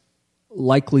less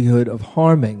likelihood of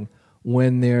harming.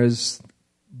 When there's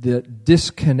the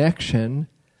disconnection,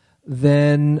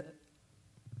 then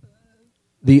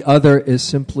the other is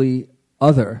simply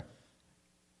other.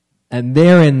 And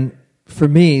therein, for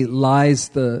me, lies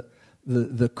the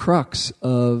crux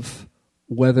of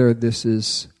whether this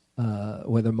is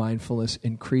whether mindfulness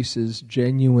increases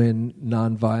genuine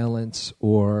nonviolence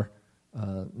or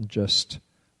just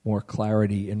more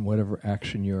clarity in whatever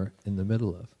action you're in the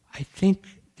middle of. I think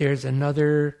there's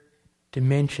another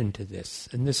dimension to this,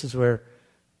 and this is where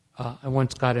I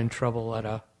once got in trouble at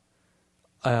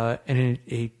a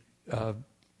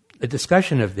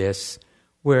discussion of this,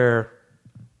 where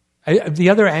the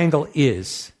other angle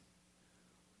is,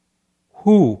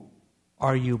 who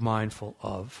are you mindful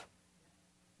of?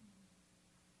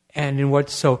 And in what,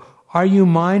 so are you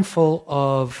mindful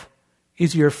of,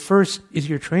 is your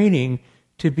training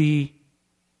to be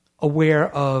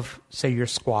aware of, say, your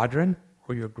squadron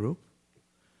or your group?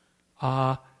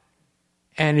 And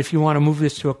if you want to move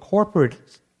this to a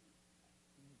corporate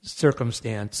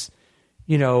circumstance,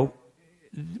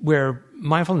 where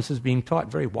mindfulness is being taught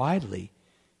very widely,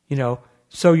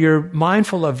 so you're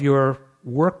mindful of your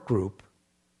work group,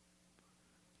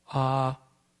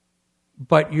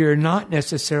 but you're not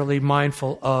necessarily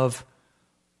mindful of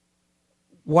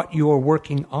what you're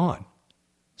working on.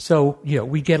 So,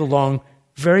 we get along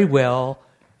very well,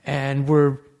 and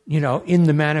we're, in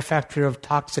the manufacture of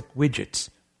toxic widgets,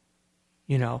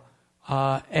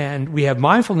 and we have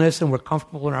mindfulness and we're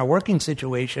comfortable in our working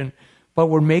situation, but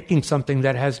we're making something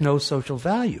that has no social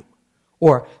value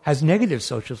or has negative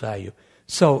social value.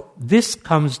 So this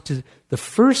comes to the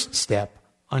first step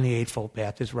on the Eightfold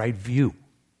Path, is right view.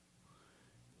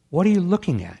 What are you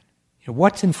looking at?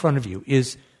 What's in front of you?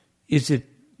 Is it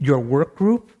your work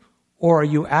group, or are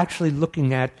you actually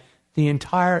looking at the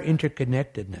entire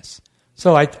interconnectedness?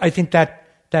 So I think that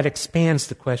expands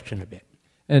the question a bit.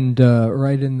 And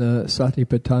right in the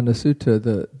Satipatthana Sutta,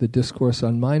 the discourse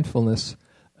on mindfulness,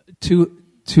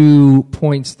 two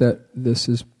points that this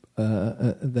is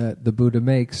that the Buddha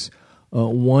makes.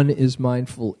 One is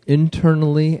mindful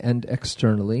internally and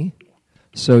externally,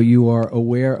 so you are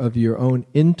aware of your own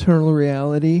internal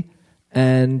reality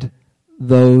and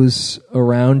those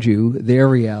around you, their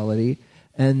reality,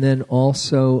 and then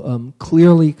also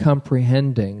clearly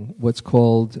comprehending what's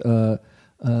called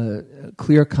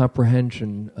clear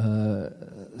comprehension,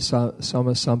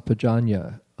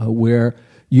 samasampajanya, where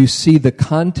you see the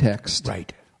context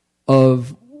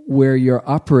of where you're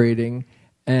operating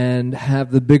and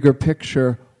have the bigger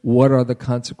picture. What are the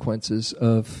consequences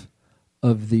of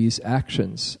these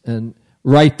actions? And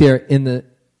right there in that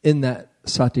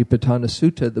Satipatthana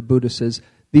Sutta, the Buddha says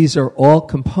these are all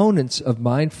components of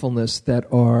mindfulness that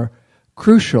are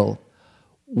crucial,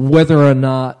 whether or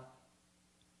not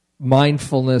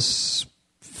mindfulness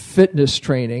fitness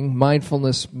training,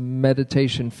 mindfulness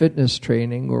meditation fitness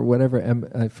training, or whatever,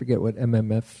 I forget what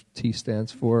MMFT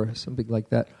stands for, something like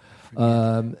that,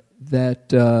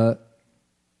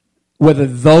 whether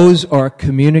those are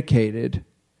communicated,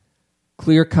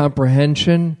 clear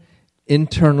comprehension,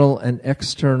 internal and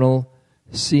external,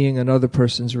 seeing another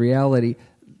person's reality,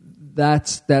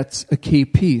 that's a key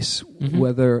piece,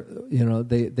 whether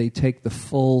they take the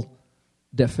full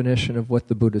definition of what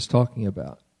the Buddha is talking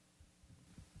about.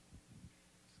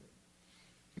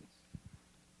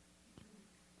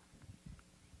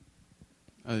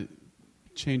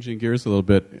 Changing gears a little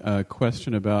bit, a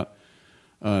question about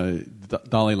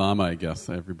Dalai Lama, I guess,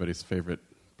 everybody's favorite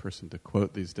person to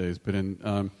quote these days. But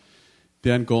in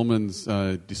Dan Goleman's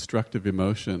Destructive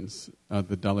Emotions,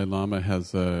 the Dalai Lama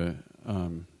has a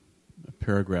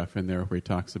paragraph in there where he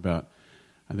talks about,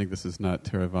 I think this is not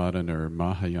Theravadan or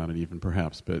Mahayana even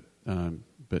perhaps, but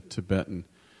Tibetan.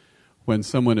 When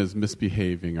someone is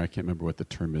misbehaving, I can't remember what the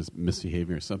term is,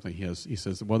 misbehaving or something, he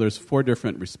says, well, there's 4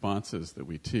 different responses that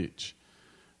we teach.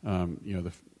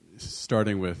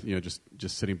 Starting with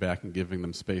just sitting back and giving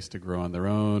them space to grow on their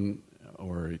own,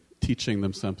 or teaching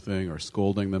them something, or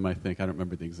scolding them, I think. I don't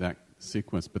remember the exact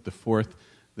sequence. But the 4th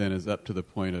then is up to the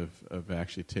point of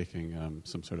actually taking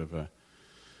some sort of I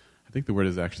think the word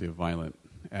is actually a violent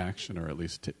action, or at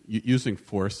least using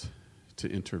force to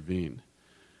intervene.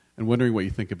 And wondering what you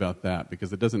think about that,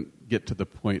 because it doesn't get to the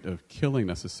point of killing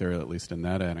necessarily, at least in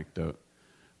that anecdote,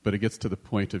 but it gets to the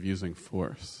point of using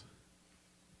force.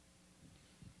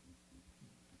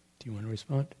 Do you want to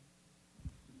respond?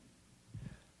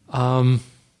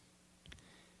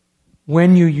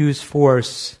 When you use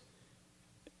force,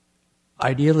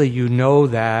 ideally you know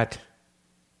that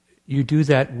you do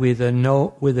that with a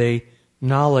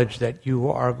knowledge that you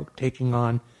are taking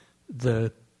on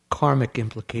the karmic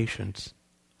implications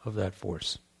of that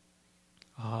force.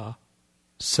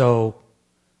 So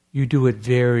you do it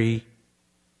very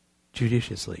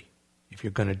judiciously if you're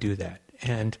going to do that.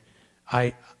 And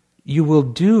you will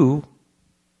do,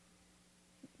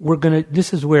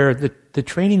 this is where the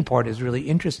training part is really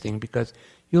interesting, because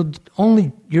you're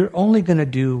only going to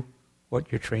do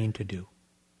what you're trained to do.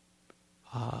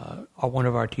 One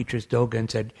of our teachers, Dogen,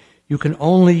 said, you can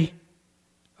only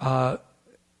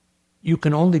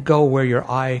go where your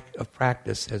eye of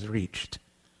practice has reached.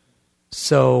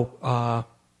 So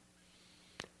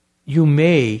you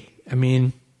may,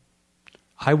 I'm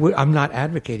not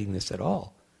advocating this at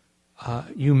all.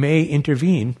 You may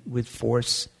intervene with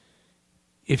force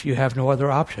if you have no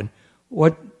other option.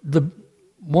 One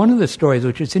of the stories,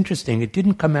 which is interesting, it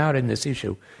didn't come out in this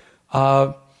issue.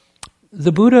 The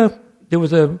Buddha, there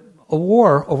was a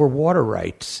war over water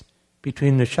rights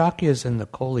between the Shakyas and the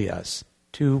Kolyas,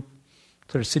 2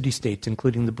 sort of city-states,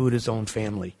 including the Buddha's own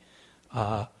family.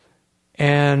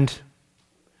 And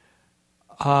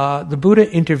the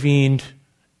Buddha intervened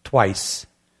twice,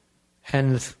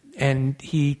 and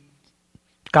he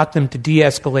got them to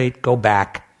de-escalate, go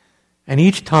back. And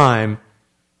each time,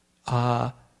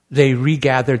 they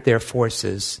regathered their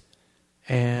forces.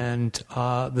 And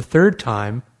the 3rd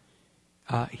time,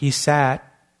 he sat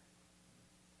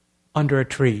under a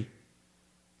tree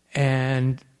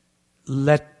and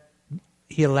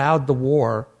he allowed the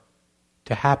war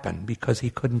to happen because he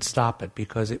couldn't stop it,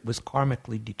 because it was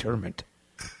karmically determined.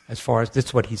 As far as,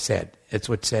 that's what he said. It's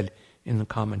what's said in the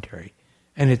commentary.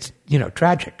 And it's,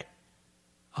 tragic.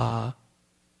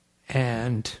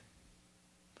 And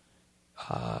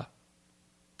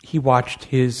he watched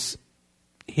his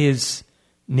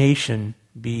nation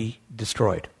be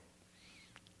destroyed.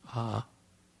 And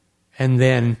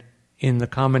then in the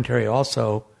commentary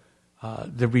also,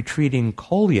 the retreating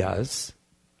Kolyas,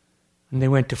 and they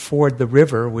went to ford the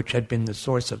river, which had been the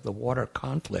source of the water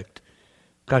conflict,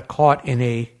 got caught in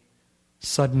a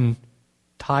sudden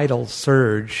tidal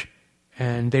surge,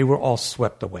 and they were all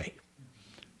swept away.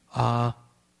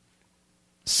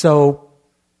 So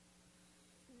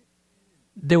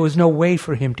there was no way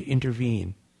for him to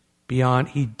intervene beyond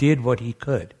he did what he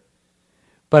could.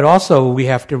 But also we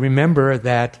have to remember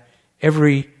that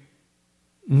every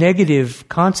negative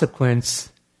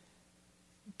consequence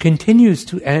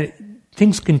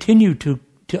things continue to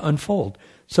unfold.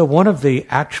 So one of the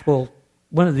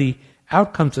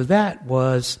outcomes of that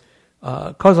was,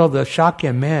 because all the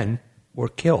Shakya men were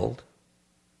killed,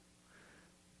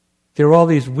 there were all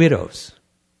these widows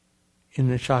in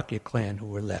the Shakya clan who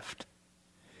were left.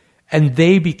 And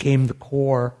they then became the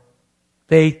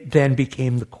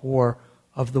core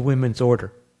of the women's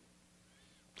order.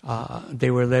 They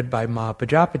were led by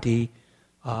Mahapajapati,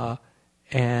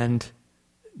 and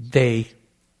they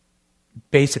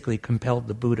basically compelled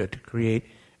the Buddha to create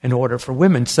an order for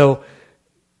women. So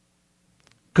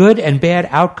good and bad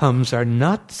outcomes are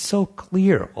not so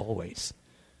clear always.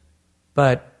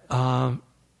 But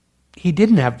he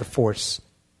didn't have the force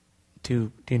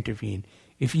to intervene.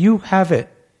 If you have it,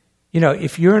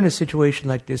 if you're in a situation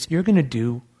like this, you're going to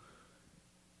do,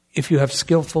 if you have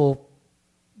skillful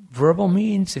verbal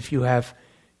means, if you have,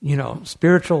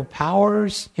 spiritual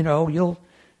powers, you'll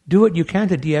do what you can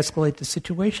to de-escalate the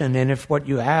situation. And if what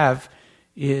you have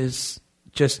is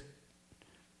just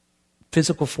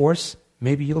physical force,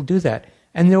 maybe you'll do that.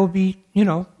 And there'll be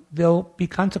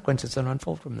consequences that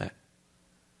unfold from that.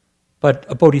 But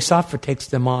a bodhisattva takes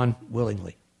them on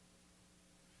willingly.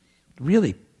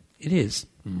 Really, it is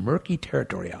murky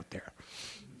territory out there.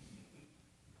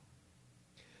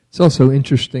 It's also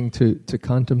interesting to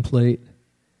contemplate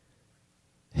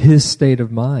his state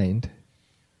of mind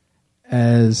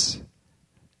as,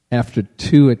 after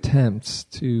 2 attempts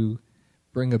to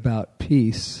bring about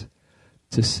peace,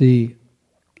 to see,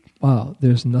 wow,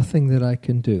 there's nothing that I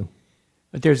can do.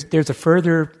 But there's a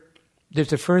further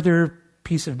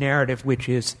piece of narrative, which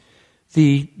is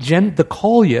the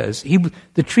kolyas.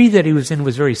 The tree that he was in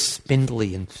was very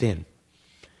spindly and thin,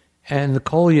 and the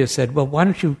kolya said, "Well, why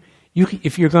don't you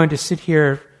if you're going to sit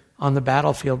here on the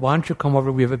battlefield, why don't you come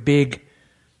over? We have a big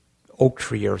oak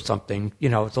tree or something.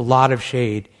 It's a lot of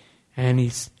shade."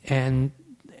 And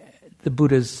the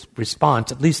Buddha's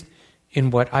response, at least in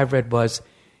what I've read, was,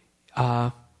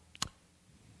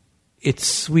 "It's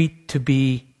sweet to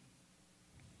be.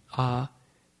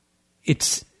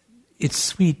 It's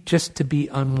sweet just to be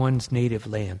on one's native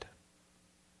land."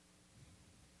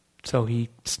 So he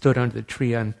stood under the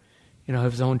tree on,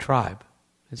 his own tribe,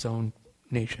 his own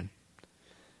nation.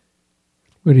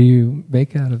 What do you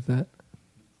make out of that?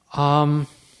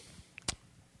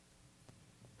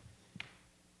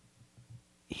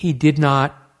 He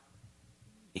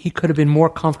could have been more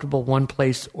comfortable one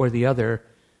place or the other,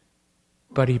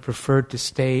 but he preferred to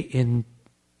stay in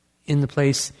the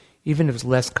place, even if it was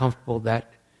less comfortable,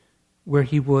 that where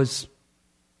he was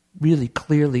really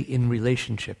clearly in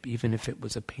relationship, even if it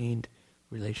was a pained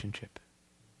relationship.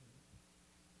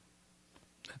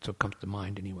 That's what comes to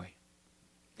mind anyway.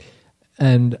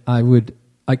 And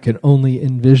I could only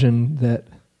envision that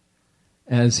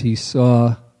as he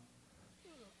saw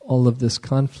all of this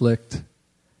conflict,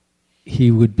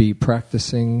 he would be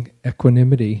practicing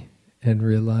equanimity and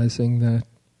realizing that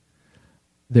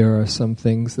there are some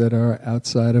things that are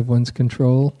outside of one's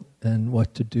control and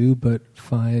what to do, but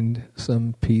find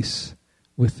some peace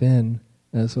within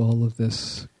as all of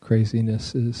this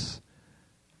craziness is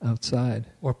outside.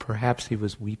 Or perhaps he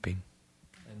was weeping.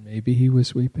 And maybe he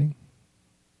was weeping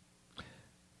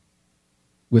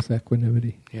with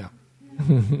equanimity. Yeah.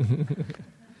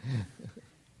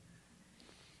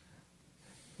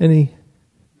 Any?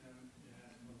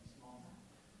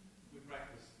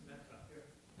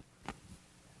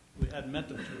 We add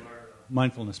metta to our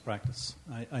mindfulness practice.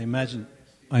 I imagine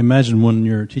when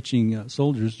you're teaching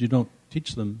soldiers, you don't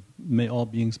teach them, may all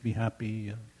beings be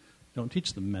happy. Don't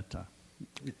teach them metta.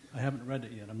 I haven't read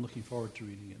it yet. I'm looking forward to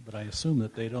reading it, but I assume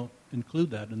that they don't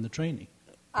include that in the training.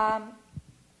 I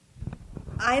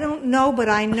don't know, but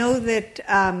I know that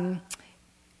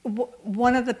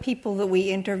one of the people that we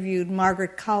interviewed,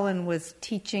 Margaret Cullen, was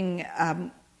teaching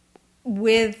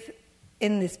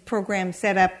in this program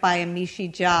set up by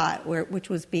Amishi Jha, which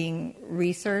was being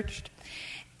researched.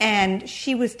 And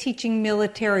she was teaching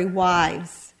military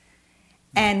wives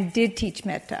and did teach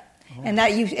metta. Oh. And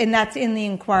that's in the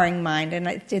Inquiring Mind, and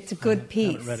it's a good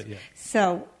piece. I haven't read it yet.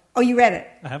 So, you read it?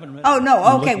 I haven't read it. Oh, no,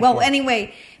 I'm okay. Well, for it.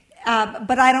 Anyway,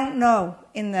 but I don't know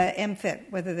in the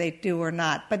MFIT whether they do or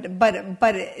not. But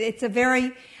it's a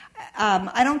very...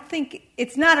 I don't think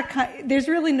it's not there's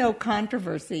really no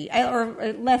controversy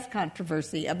or less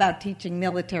controversy about teaching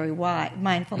military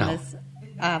mindfulness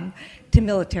to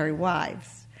military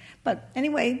wives. But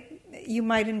anyway, you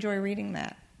might enjoy reading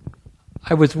that.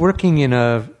 I was working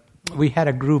we had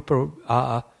a group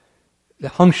that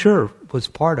Hung Sure was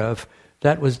part of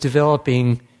that was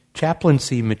developing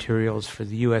chaplaincy materials for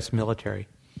the U.S. military.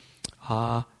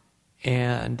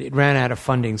 And it ran out of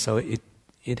funding, so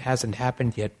it hasn't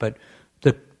happened yet, but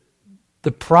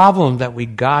the problem that we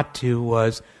got to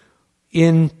was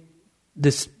in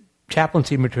this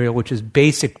chaplaincy material, which is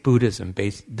basic Buddhism,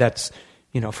 that's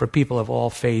for people of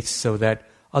all faiths, so that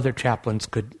other chaplains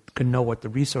could know what the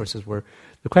resources were.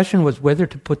 The question was whether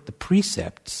to put the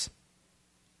precepts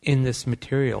in this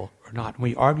material or not. And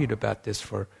we argued about this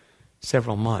for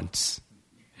several months,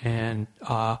 and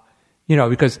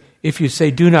because if you say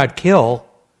 "do not kill,"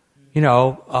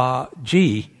 are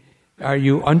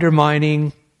you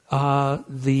undermining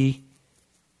the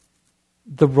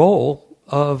role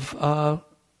of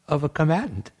a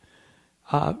combatant.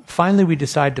 Finally, we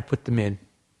decided to put them in,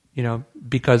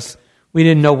 because we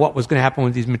didn't know what was going to happen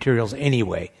with these materials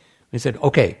anyway. We said,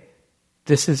 okay,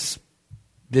 this is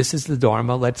the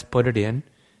Dharma. Let's put it in,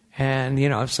 and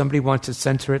if somebody wants to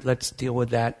censor it, let's deal with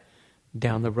that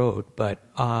down the road. But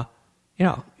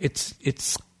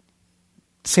it's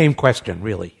same question,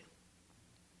 really.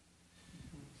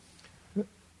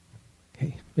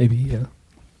 Okay, maybe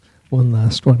one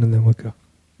last one, and then we'll go.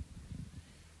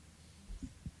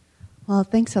 Well,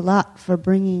 thanks a lot for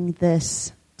bringing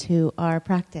this to our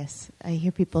practice. I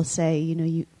hear people say,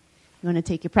 you want to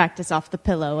take your practice off the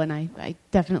pillow, and I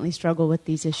definitely struggle with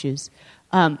these issues.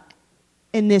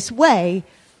 In this way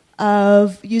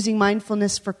of using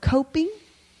mindfulness for coping,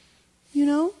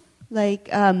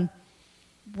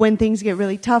 when things get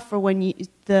really tough or when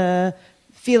the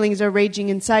feelings are raging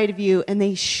inside of you, and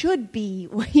they should be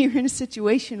when you're in a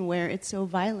situation where it's so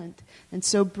violent and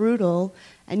so brutal,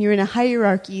 and you're in a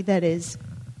hierarchy that is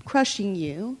crushing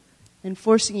you and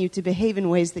forcing you to behave in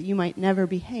ways that you might never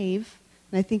behave.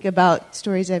 And I think about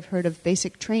stories I've heard of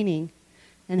basic training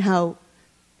and how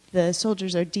the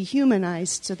soldiers are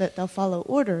dehumanized so that they'll follow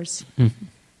orders. Mm-hmm.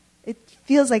 It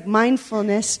feels like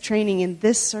mindfulness training in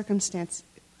this circumstance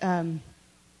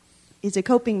is a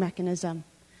coping mechanism,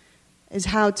 is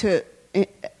how to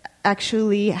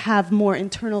actually have more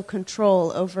internal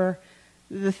control over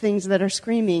the things that are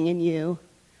screaming in you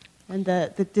and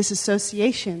the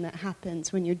disassociation that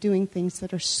happens when you're doing things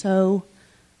that are so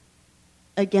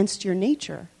against your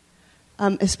nature.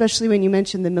 Especially when you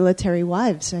mentioned the military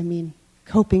wives,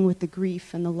 coping with the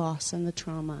grief and the loss and the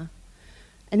trauma.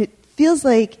 And it feels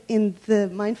like in the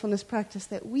mindfulness practice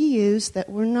that we use that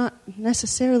we're not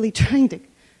necessarily trying to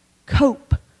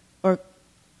cope, or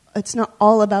it's not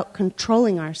all about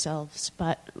controlling ourselves,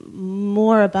 but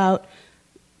more about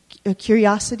a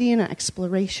curiosity and an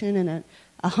exploration and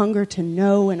a hunger to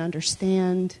know and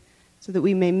understand so that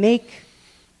we may make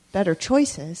better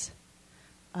choices.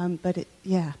 So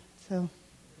it's a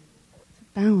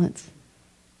balance.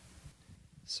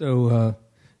 So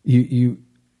you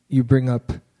bring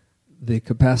up the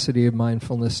capacity of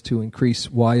mindfulness to increase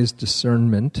wise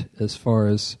discernment as far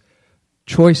as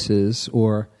choices,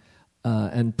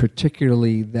 and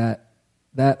particularly that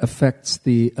affects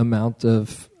the amount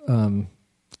of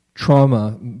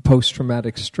trauma,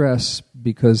 post-traumatic stress,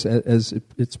 because as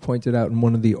it's pointed out in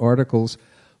one of the articles,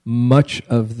 much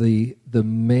of the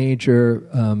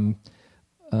major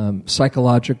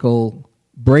psychological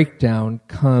breakdown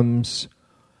comes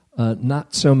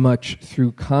not so much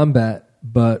through combat,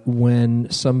 but when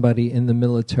somebody in the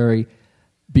military,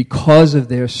 because of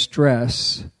their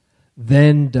stress,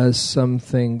 then does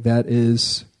something that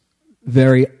is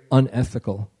very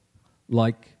unethical,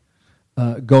 like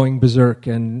going berserk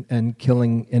and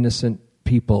killing innocent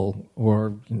people,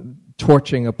 or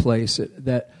torching a place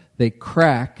that they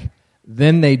crack.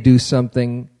 Then they do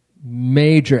something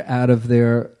major out of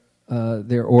their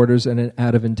orders and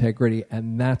out of integrity,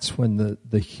 and that's when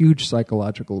the huge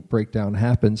psychological breakdown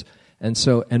happens.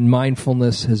 And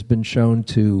mindfulness has been shown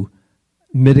to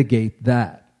mitigate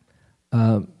that.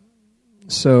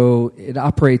 So it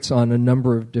operates on a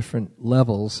number of different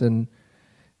levels, and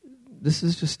this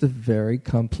is just a very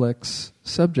complex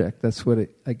subject. That's what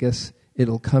I guess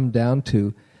it'll come down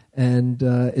to, and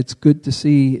it's good to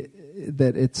see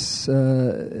that it's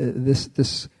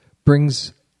this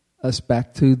brings us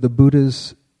back to the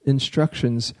Buddha's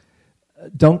instructions.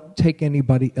 Don't take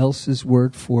anybody else's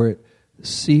word for it.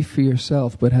 See for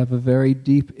yourself, but have a very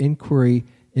deep inquiry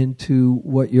into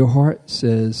what your heart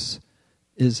says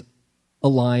is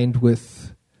aligned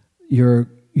with your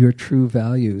true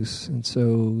values. And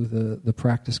so the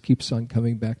practice keeps on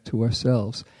coming back to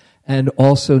ourselves. And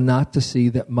also not to see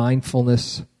that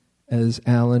mindfulness, as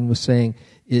Alan was saying,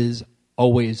 is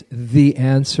always the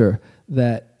answer,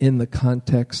 that in the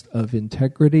context of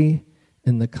integrity,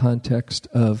 in the context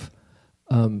of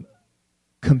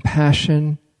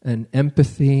compassion and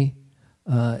empathy,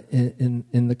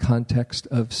 in the context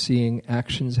of seeing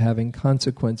actions having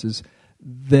consequences,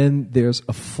 then there's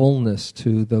a fullness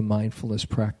to the mindfulness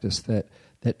practice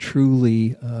that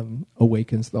truly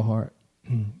awakens the heart.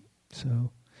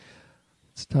 So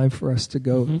it's time for us to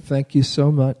go. Mm-hmm. Thank you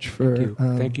so much for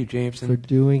thank you, James, for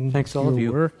doing thanks all your of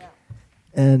you work,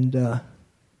 and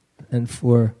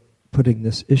for putting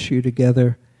this issue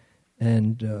together.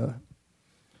 And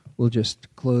we'll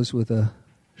just close with a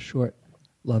short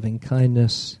loving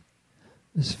kindness,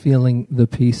 is feeling the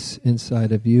peace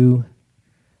inside of you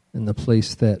and the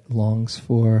place that longs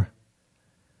for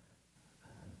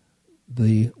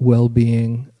the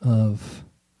well-being of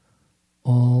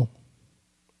all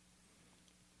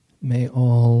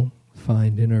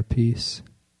find inner peace.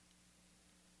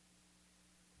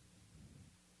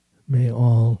 May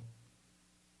all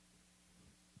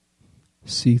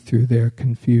see through their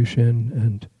confusion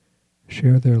and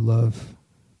share their love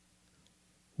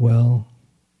well,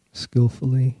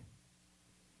 skillfully.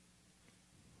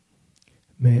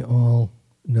 May all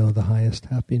know the highest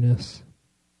happiness.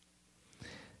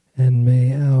 And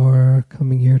may our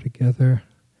coming here together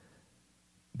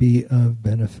be of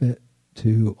benefit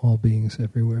to all beings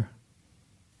everywhere.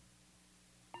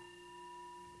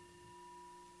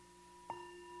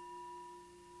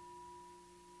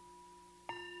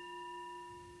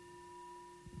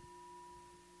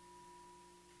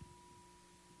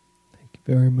 Thank you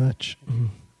very much.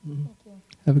 Thank you.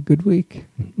 Have a good week.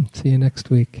 See you next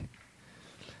week.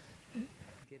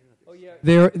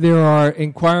 There are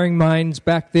Inquiring Minds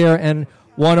back there, and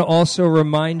want to also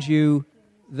remind you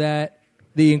that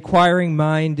the Inquiring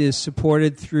Mind is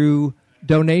supported through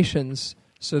donations.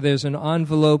 So there's an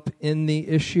envelope in the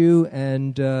issue,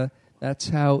 and that's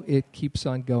how it keeps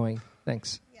on going.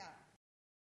 Thanks.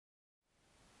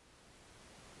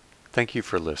 Thank you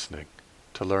for listening.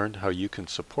 To learn how you can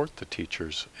support the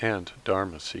teachers and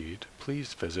Dharma Seed,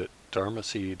 please visit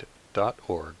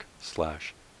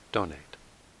dharmaseed.org/donate.